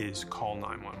is call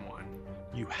 911.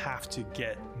 You have to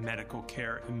get medical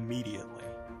care immediately.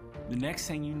 The next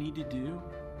thing you need to do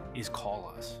is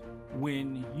call us.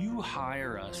 When you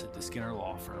hire us at the Skinner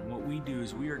Law Firm, what we do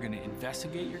is we are going to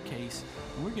investigate your case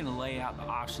and we're going to lay out the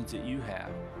options that you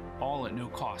have, all at no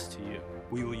cost to you.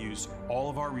 We will use all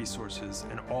of our resources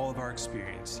and all of our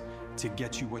experience to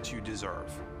get you what you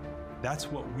deserve. That's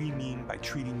what we mean by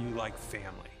treating you like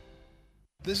family.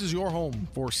 This is your home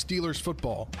for Steelers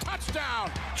football. Touchdown!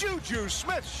 Juju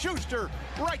Smith-Schuster,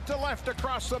 right to left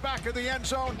across the back of the end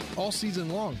zone. All season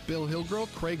long, Bill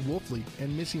Hillgrove, Craig Wolfley,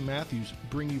 and Missy Matthews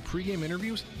bring you pregame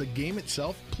interviews, the game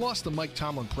itself, plus the Mike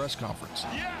Tomlin press conference.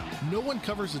 Yeah! No one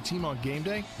covers the team on game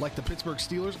day like the Pittsburgh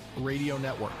Steelers Radio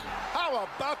Network. How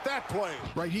about that play?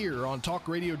 Right here on Talk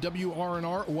Radio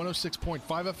WRNR 106.5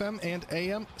 FM and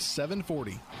AM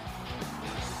 740.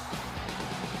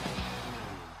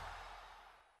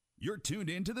 You're tuned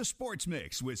in to the Sports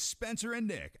Mix with Spencer and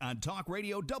Nick on Talk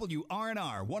Radio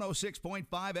WRNR 106.5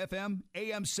 FM,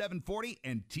 AM 740,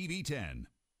 and TV 10.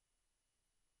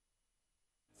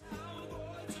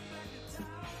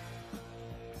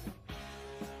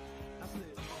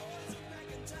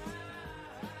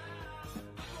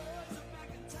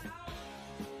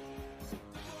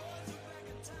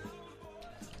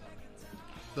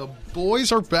 The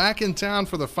boys are back in town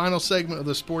for the final segment of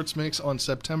the Sports Mix on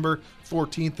September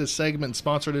 14th. This segment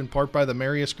sponsored in part by the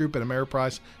Marius Group and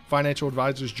Ameriprise Financial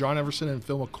Advisors John Everson and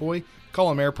Phil McCoy.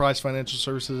 Call Ameriprise Financial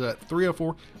Services at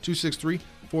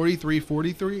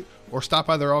 304-263-4343 or stop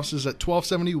by their offices at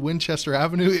 1270 Winchester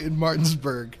Avenue in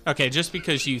Martinsburg. Okay, just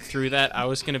because you threw that, I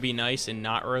was going to be nice and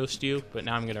not roast you, but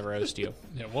now I'm going to roast you.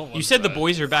 Yeah, what was you said that? The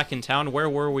boys are back in town. Where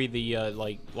were we the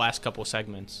last couple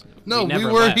segments? No, we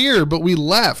were left. here, but we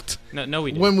left. No,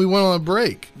 we didn't. When we went on a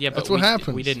break. Yeah, but that's what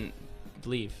happens. We didn't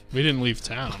leave. We didn't leave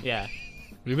town. Yeah.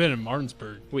 We've been in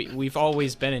Martinsburg. We've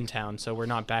always been in town, so we're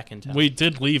not back in town. We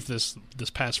did leave this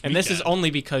past weekend. And this is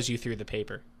only because you threw the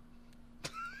paper.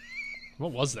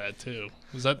 What was that, too?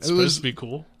 Was that supposed to be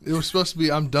cool? It was supposed to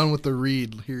be, I'm done with the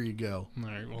read. Here you go. All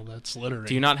right, well, that's littering.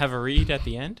 Do you not have a read at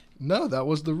the end? No, that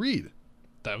was the read.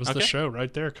 That was the show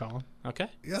right there, Colin. Okay.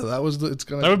 Yeah, that was the. That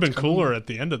would have been cooler at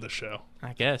the end of the show.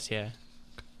 I guess, yeah.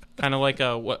 Kind of like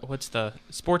what's the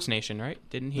Sports Nation, right?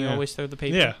 Didn't he always throw the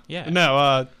paper? Yeah. Yeah.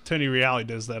 No, Tony Reale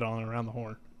does that on Around the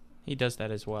Horn. He does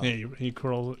that as well. Yeah, he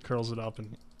curls it up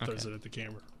and throws it at the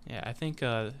camera. Yeah, I think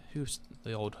who's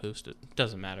the old host? It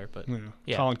doesn't matter, but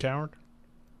yeah. Colin Coward?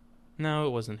 No, it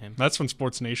wasn't him. That's when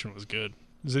Sports Nation was good.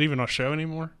 Is it even a show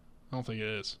anymore? I don't think it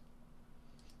is.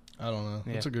 I don't know.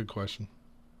 That's a good question.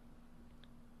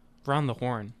 Round the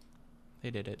Horn. They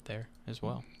did it there as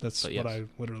well. That's what I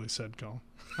literally said, Colin.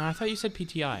 I thought you said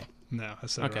PTI. No, I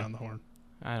said Around the Horn.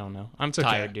 I don't know. I'm It's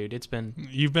tired, okay. dude. It's been...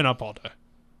 You've been up all day.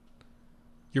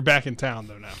 You're back in town,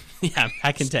 though, now. Yeah, I'm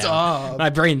back in town. Stop. My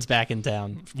brain's back in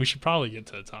town. We should probably get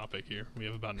to the topic here. We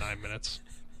have about 9 minutes.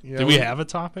 Yeah, Do we have a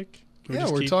topic? Can Yeah,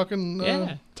 just we're keep talking.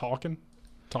 Talking.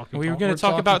 We were going to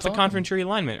talk about the conference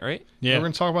realignment, right? Yeah. We're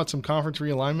going to talk about some conference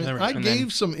realignment. I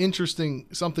gave some interesting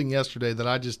something yesterday that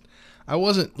I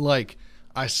wasn't like,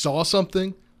 I saw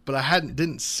something, but I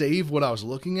didn't save what I was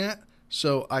looking at.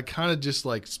 So I kind of just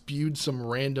like spewed some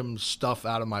random stuff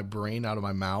out of my brain, out of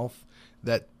my mouth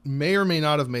that may or may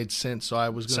not have made sense. So I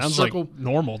was going to circle. Sounds like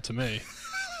normal to me.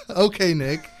 Okay,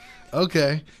 Nick.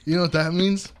 Okay. You know what that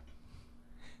means?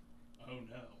 Oh,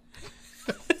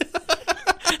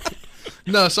 no.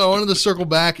 No, so I wanted to circle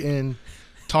back and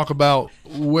talk about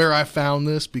where I found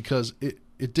this because it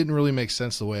didn't really make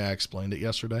sense the way I explained it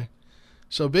yesterday.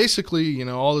 So basically,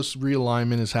 all this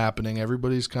realignment is happening.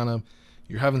 Everybody's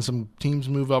you're having some teams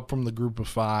move up from the group of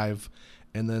 5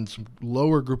 and then some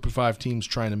lower group of 5 teams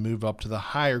trying to move up to the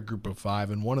higher group of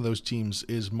 5. And one of those teams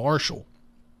is Marshall,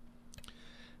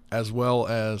 as well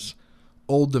as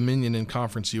Old Dominion in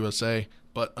Conference USA.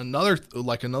 But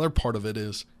another part of it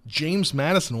is James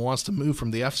Madison wants to move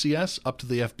from the FCS up to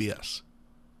the FBS,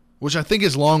 which I think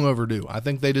is long overdue. I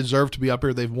think they deserve to be up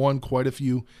here. They've won quite a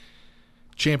few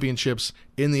championships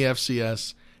in the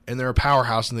FCS, and they're a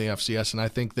powerhouse in the FCS, and I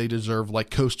think they deserve, like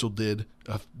Coastal did,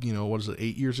 8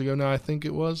 years ago now, I think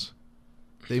it was?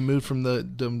 They moved from the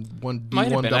one D1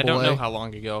 Might have been. AA. I don't know how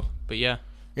long ago, but yeah.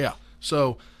 Yeah.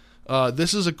 So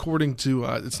this is according to,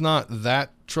 it's not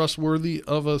that trustworthy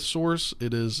of a source.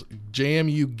 It is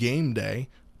JMU Game Day.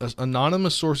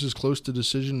 Anonymous sources close to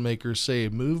decision makers say a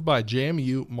move by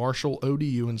JMU, Marshall,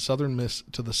 ODU, and Southern Miss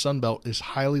to the Sun Belt is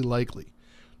highly likely.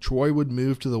 Troy would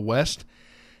move to the west,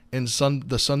 and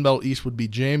the Sun Belt East would be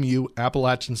JMU,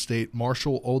 Appalachian State,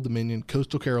 Marshall, Old Dominion,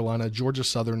 Coastal Carolina, Georgia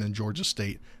Southern, and Georgia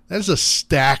State. That is a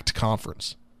stacked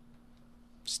conference.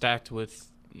 Stacked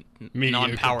with Mediocre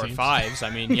non-power teams. fives. I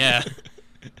mean, yeah.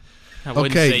 I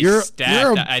wouldn't Okay, say you're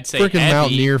stacked. a I'd say freaking heavy,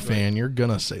 Mountaineer but fan. You're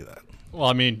gonna say that. Well,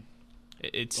 I mean,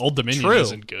 it's Old Dominion true.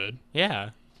 isn't good.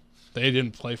 Yeah. They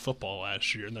didn't play football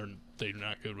last year, and they're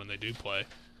not good when they do play.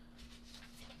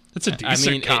 It's a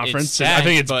decent conference. It's stacked, I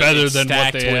think it's but better it's than what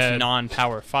stacked they with had.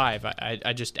 non-power five.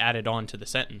 I just added on to the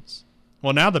sentence.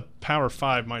 Well, now the Power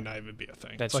 5 might not even be a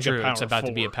thing. That's it's like true. A power It's about 4.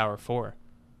 to be a Power 4.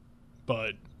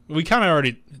 But we kind of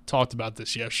already talked about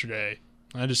this yesterday.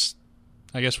 I guess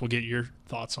we'll get your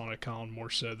thoughts on it, Colin,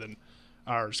 more so than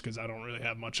ours, because I don't really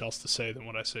have much else to say than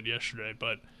what I said yesterday.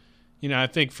 But, I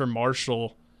think for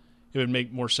Marshall, it would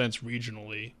make more sense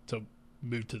regionally to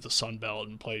move to the Sun Belt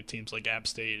and play teams like App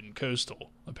State and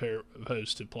Coastal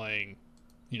opposed to playing,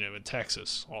 in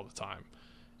Texas all the time.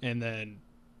 And then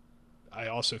I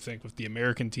also think with the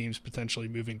American teams potentially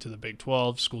moving to the Big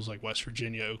 12, schools like West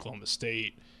Virginia, Oklahoma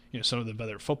State, some of the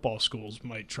better football schools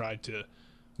might try to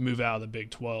move out of the Big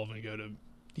 12 and go to,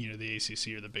 the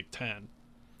ACC or the Big 10.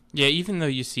 Yeah, even though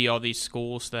you see all these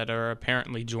schools that are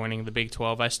apparently joining the Big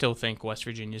 12, I still think West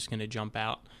Virginia's going to jump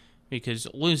out because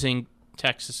losing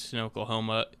Texas and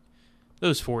Oklahoma,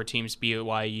 those four teams,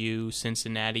 BYU,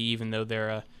 Cincinnati, even though they're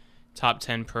a top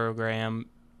 10 program,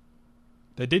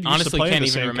 they did used honestly to play can't in the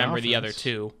even same remember conference. the other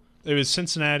two. It was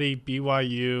Cincinnati,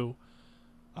 BYU.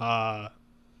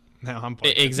 Now I'm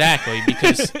playing Exactly,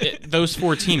 because those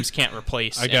four teams can't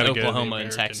replace Oklahoma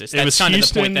and Texas. That's kind of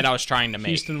the point that I was trying to make.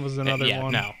 Houston was another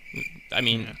one. No, I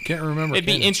mean, can't remember. It'd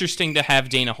be interesting to have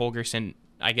Dana Holgorsen,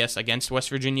 I guess, against West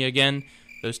Virginia again.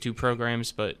 Those two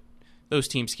programs, but those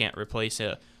teams can't replace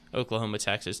Oklahoma,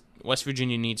 Texas. West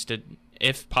Virginia needs to,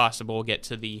 if possible, get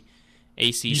to the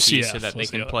ACC so that they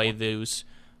can play those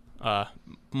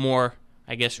more,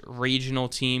 I guess, regional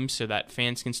teams so that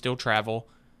fans can still travel.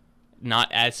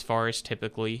 Not as far as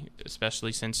typically,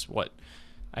 especially since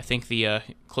I think the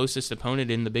closest opponent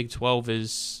in the Big 12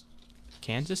 is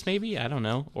Kansas, maybe? I don't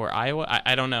know. Or Iowa?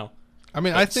 I don't know. I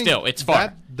mean, But I think still, it's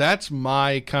far. That's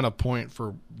my kind of point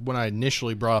for when I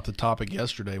initially brought up the topic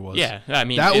yesterday was. Yeah, I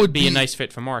mean, that it would be a nice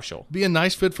fit for Marshall. Be a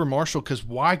nice fit for Marshall because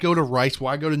why go to Rice?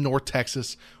 Why go to North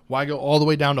Texas? Why go all the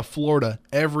way down to Florida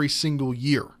every single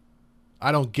year?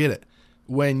 I don't get it.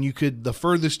 When the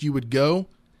furthest you would go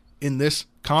in this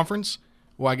conference,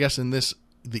 well, I guess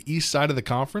the east side of the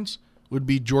conference would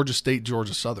be Georgia State,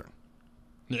 Georgia Southern.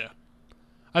 Yeah.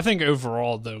 I think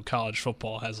overall, though, college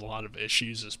football has a lot of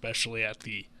issues, especially at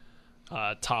the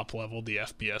top level, the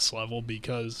FBS level,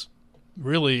 because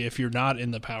really, if you're not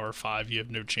in the Power 5, you have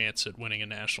no chance at winning a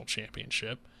national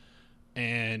championship,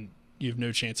 and you have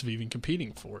no chance of even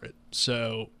competing for it.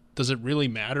 So does it really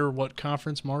matter what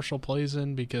conference Marshall plays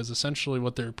in? Because essentially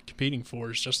what they're competing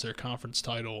for is just their conference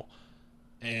title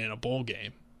and a bowl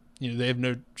game. They have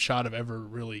no shot of ever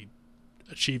really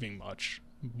achieving much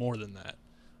more than that,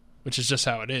 which is just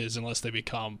how it is unless they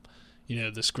become,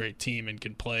 this great team and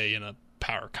can play in a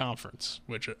power conference,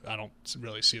 which I don't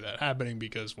really see that happening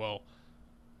because, well,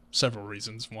 several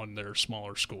reasons. One, they're a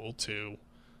smaller school. Two,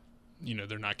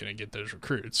 they're not going to get those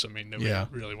recruits. I mean, nobody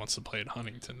really wants to play at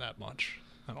Huntington that much,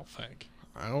 I don't think.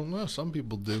 I don't know. Some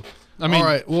people do. I mean, all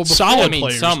right. Well, solid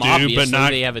players some do, but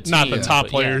not, they have a team, not the top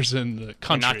but players in the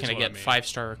country. They're not going to get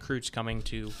 5-star recruits coming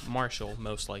to Marshall,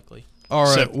 most likely. All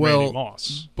right. Except well, Randy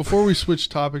Moss. Before we switch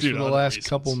topics Due for to the other last reasons.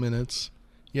 couple minutes,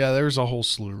 yeah, there's a whole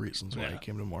slew of reasons why he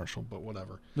came to Marshall, but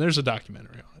whatever. There's a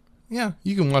documentary on it. Yeah,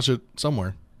 you can watch it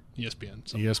somewhere. ESPN.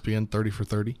 ESPN 30 for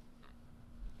 30.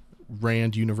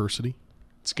 Rand University.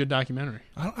 It's a good documentary.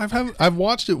 I've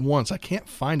watched it once. I can't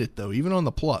find it though, even on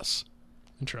the Plus.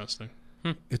 Interesting.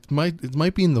 It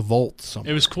might be in the vault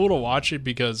somewhere. It was cool to watch it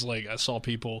because I saw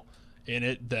people in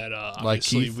it that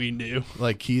obviously Keith, we knew.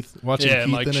 Like Keith. Watching Keith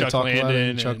in like it Chuck talk about it.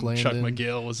 Landon Chuck and Landon. Chuck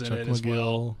McGill was in Chuck it as well.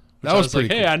 McGill. Which That I was pretty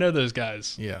like, cool. hey, I know those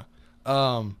guys. Yeah.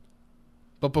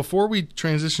 But before we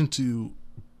transition to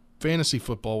fantasy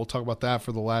football, we'll talk about that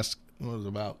for the last,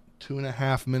 about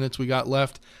 2.5 minutes we got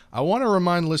left. I want to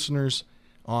remind listeners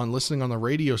listening on the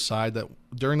radio side that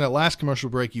during that last commercial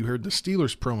break, you heard the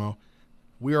Steelers promo.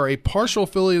 We are a partial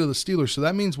affiliate of the Steelers, so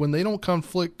that means when they don't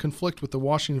conflict with the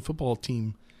Washington football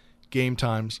team game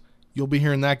times, you'll be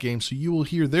hearing that game. So you will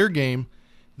hear their game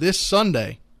this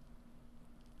Sunday.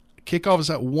 Kickoff is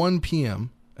at 1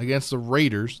 p.m. against the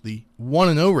Raiders, the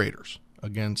 1-0 Raiders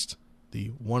against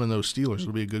the 1-0 Steelers.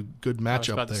 It'll be a good matchup there. I was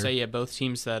about to say, both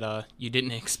teams that you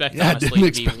didn't expect, Yeah, honestly,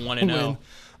 didn't to be expect 1-0.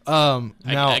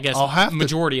 Now, I guess I'll have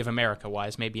majority of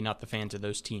America-wise, maybe not the fans of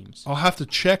those teams. I'll have to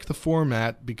check the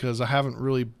format because I haven't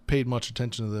really paid much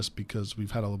attention to this because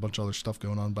we've had a bunch of other stuff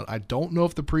going on. But I don't know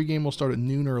if the pregame will start at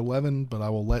noon or 11, but I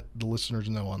will let the listeners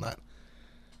know on that.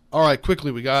 All right,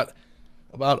 quickly, we got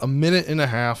about a minute and a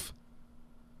half.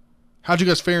 How'd you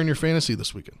guys fare in your fantasy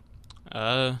this weekend?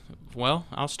 Well,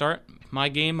 I'll start. My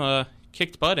game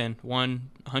kicked butt in, won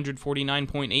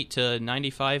 149.8 to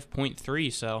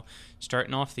 95.3. So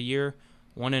starting off the year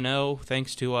 1-0,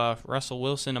 thanks to Russell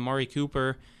Wilson, Amari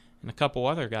Cooper, and a couple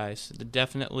other guys.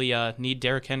 Definitely need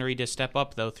Derrick Henry to step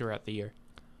up though throughout the year.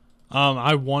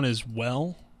 I won as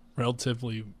well,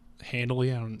 relatively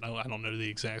handily. I don't know the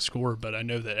exact score, but I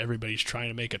know that everybody's trying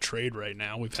to make a trade right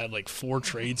now. We've had like 4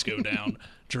 trades go down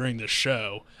during the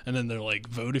show, and then they're like,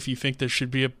 vote if you think this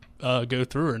should be a go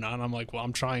through or not. And I'm like, well,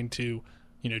 I'm trying to,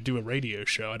 do a radio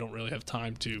show. I don't really have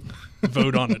time to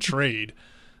vote on a trade.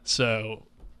 So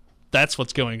that's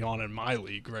what's going on in my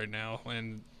league right now.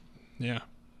 And yeah.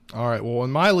 All right. Well,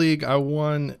 in my league, I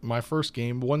won my first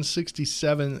game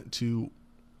 167 to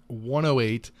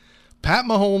 108. Pat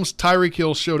Mahomes, Tyreek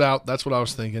Hill showed out. That's what I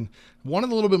was thinking.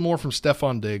 Wanted a little bit more from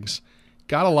Stephon Diggs.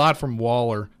 Got a lot from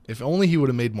Waller. If only he would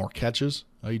have made more catches.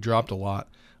 He dropped a lot.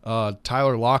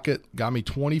 Tyler Lockett got me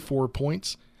 24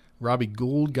 points. Robbie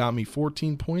Gould got me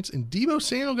 14 points. And Deebo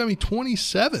Samuel got me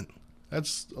 27.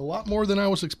 That's a lot more than I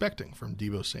was expecting from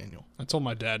Deebo Samuel. I told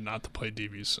my dad not to play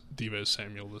Deebo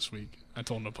Samuel this week. I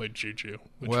told him to play Juju,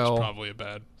 which was probably a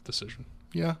bad decision.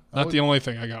 Yeah. Not the only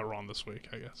thing I got wrong this week,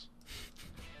 I guess.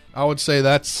 I would say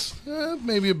that's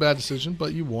maybe a bad decision,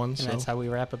 but you won. And so that's how we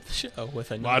wrap up the show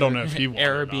with another I don't know if he won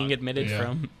error or not. being admitted Yeah.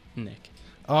 from Nick.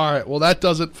 All right, well, that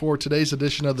does it for today's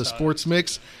edition of the Sports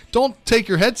Mix. Don't take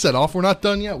your headset off. We're not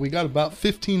done yet. We got about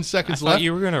 15 seconds I thought left.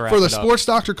 you were gonna wrap for the it up. Sports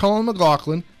Doctor Colin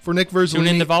McLaughlin, for Nick Verzolini. Tune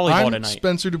into volleyball I'm tonight.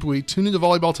 Spencer Dupuis. Tune into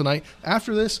volleyball tonight.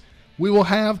 After this, we will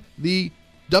have the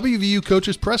WVU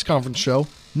Coaches Press Conference show.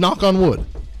 Knock on wood.